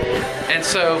drag another. And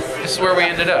so this is where we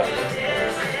ended up.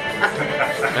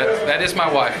 That is my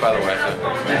wife, by the way.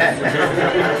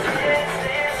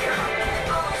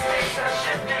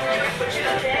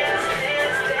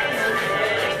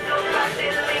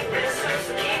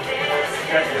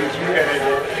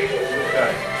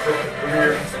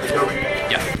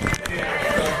 Yeah.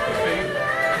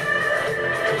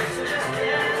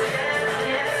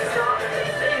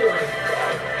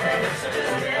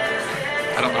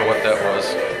 I don't know what that was.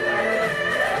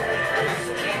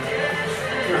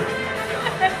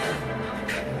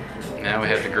 Now we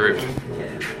have the group.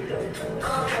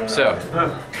 So,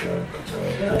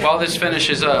 while this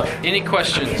finishes up, any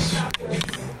questions?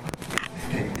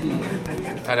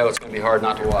 I know it's going to be hard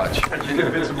not to watch. How'd you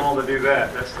convince them all to do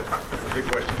that? That's the big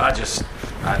question. I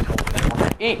told them they wanted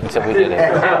to eat until we did it.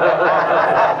 That's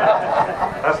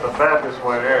the Baptist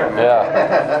way there.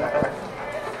 Yeah.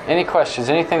 Any questions?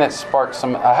 Anything that sparks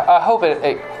some... I hope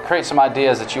it creates some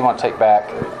ideas that you want to take back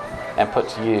and put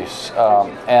to use.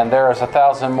 And there is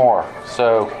 1,000 more.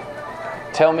 So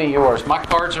tell me yours. My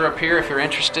cards are up here if you're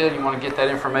interested. You want to get that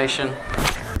information.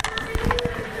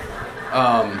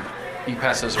 You can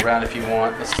pass those around if you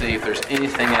want. Let's see if there's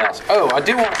anything else. Oh, I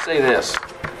do want to say this.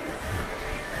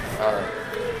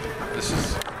 This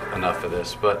is enough of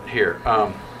this, but here.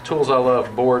 Tools I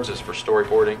love. Boards is for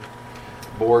storyboarding.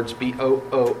 Boards,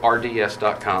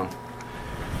 BOORDS.com.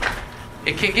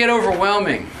 It can get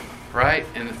overwhelming, right?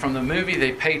 And from the movie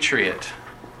The Patriot,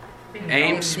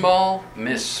 aim small,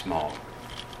 miss small.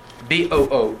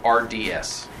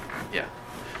 BOORDS. Yeah.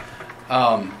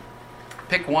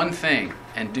 Pick one thing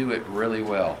and do it really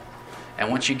well. And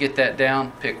once you get that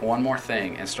down, pick one more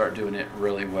thing and start doing it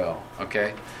really well.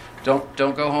 Okay? Don't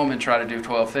go home and try to do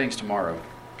 12 things tomorrow,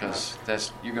 because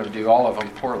you're going to do all of them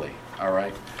poorly. All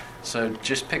right? So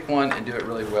just pick one and do it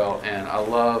really well. And I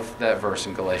love that verse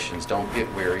in Galatians. Don't get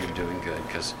weary of doing good,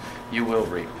 because you will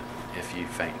reap if you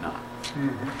faint not.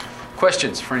 Mm-hmm.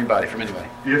 Questions for anybody, from anybody?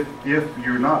 If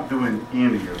you're not doing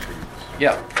any of these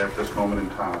yeah. at this moment in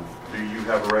time, do you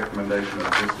have a recommendation of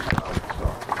this is how to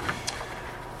start?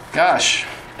 Gosh,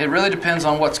 it really depends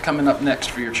on what's coming up next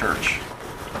for your church.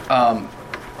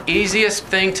 Easiest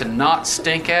thing to not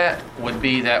stink at would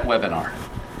be that webinar.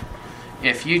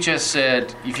 If you just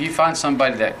said, if you find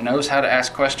somebody that knows how to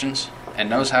ask questions and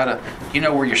knows how to, you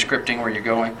know where you're scripting, where you're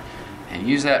going, and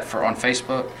use that for on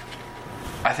Facebook,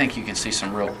 I think you can see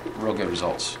some real good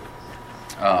results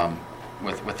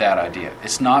with that idea.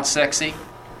 It's not sexy,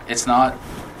 it's not,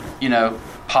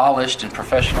 polished and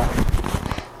professional,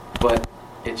 but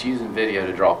it's using video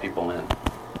to draw people in.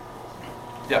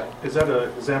 Yeah. Is that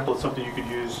an example of something you could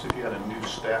use if you had a new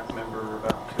staff member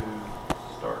about to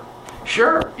start?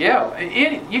 Sure, yeah.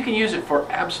 You can use it for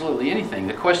absolutely anything.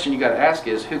 The question you got to ask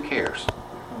is, who cares?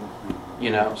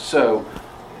 So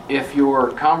if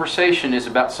your conversation is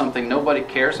about something nobody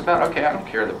cares about, okay, I don't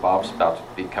care that Bob's about to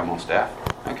become on staff.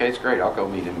 Okay, it's great. I'll go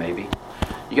meet him maybe.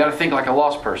 You got to think like a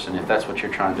lost person if that's what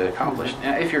you're trying to accomplish.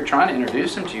 Now, if you're trying to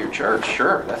introduce them to your church,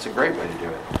 sure, that's a great way to do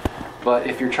it. But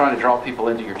if you're trying to draw people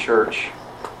into your church,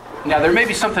 now there may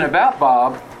be something about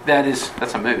Bob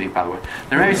that's a movie, by the way.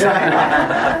 There may be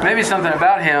something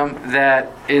about him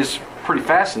that is pretty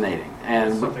fascinating.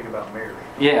 And something about Mary.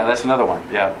 Yeah, that's another one.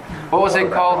 Yeah. What was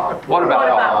it called? What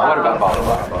about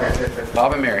Bob?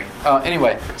 Bob and Mary.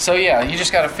 Anyway, so yeah, you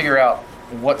just got to figure out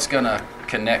what's going to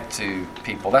connect to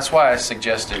people. That's why I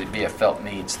suggested it be a felt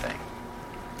needs thing.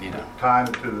 Tying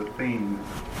it to the theme,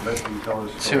 let them tell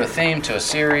us. To a theme, to a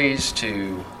series,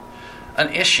 to an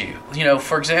issue.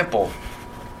 For example,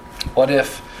 what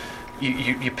if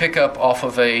you pick up off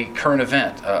of a current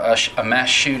event, a mass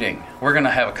shooting? We're going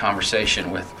to have a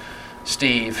conversation with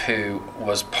Steve, who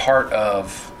was part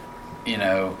of,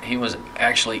 he was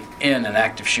actually in an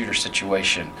active shooter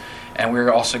situation. And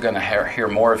we're also going to hear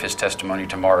more of his testimony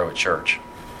tomorrow at church.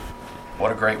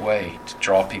 What a great way to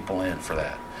draw people in for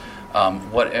that.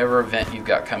 Whatever event you've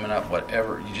got coming up,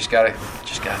 whatever, you just gotta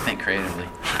think creatively,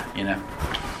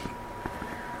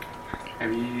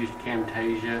 Have you used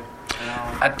Camtasia at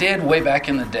all? I did way back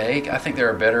in the day. I think there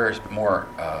are better, more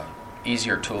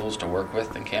easier tools to work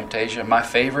with than Camtasia. My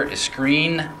favorite is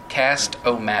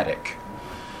Screencast-O-Matic.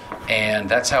 And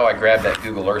that's how I grabbed that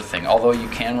Google Earth thing. Although you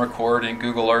can record in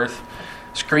Google Earth,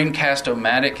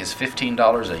 Screencast-O-Matic is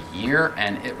 $15 a year,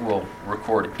 and it will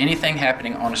record anything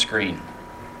happening on a screen.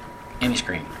 Any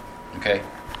screen. Okay?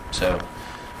 So,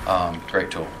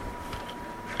 great tool.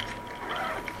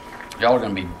 Y'all are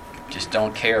going to be, just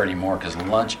don't care anymore because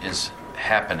lunch is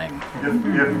happening.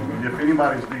 If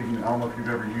anybody's needing, I don't know if you've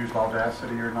ever used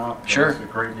Audacity or not. Sure. It's a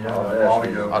great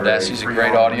audio. Audacity's a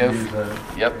great audio.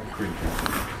 Yep.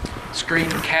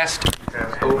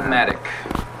 Screencast-O-Matic.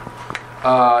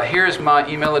 Here's my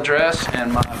email address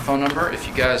and my phone number if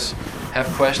you guys have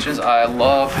questions. I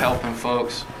love helping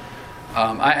folks.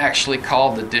 I actually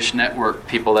called the Dish Network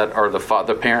people that are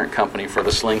the parent company for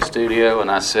the Sling Studio, and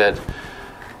I said,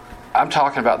 I'm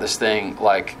talking about this thing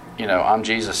like, I'm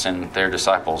Jesus and their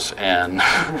disciples, and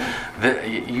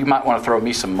you might want to throw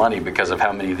me some money because of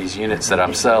how many of these units that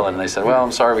I'm selling. And they said, well,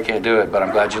 I'm sorry we can't do it, but I'm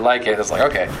glad you like it. It's like,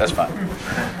 okay, that's fine.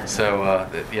 So,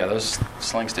 those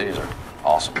Sling Studios are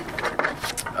awesome.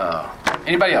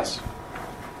 Anybody else?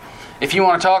 If you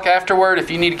want to talk afterward, if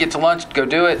you need to get to lunch, go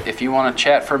do it. If you want to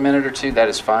chat for a minute or two, that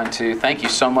is fine too. Thank you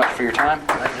so much for your time.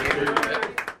 Thank you.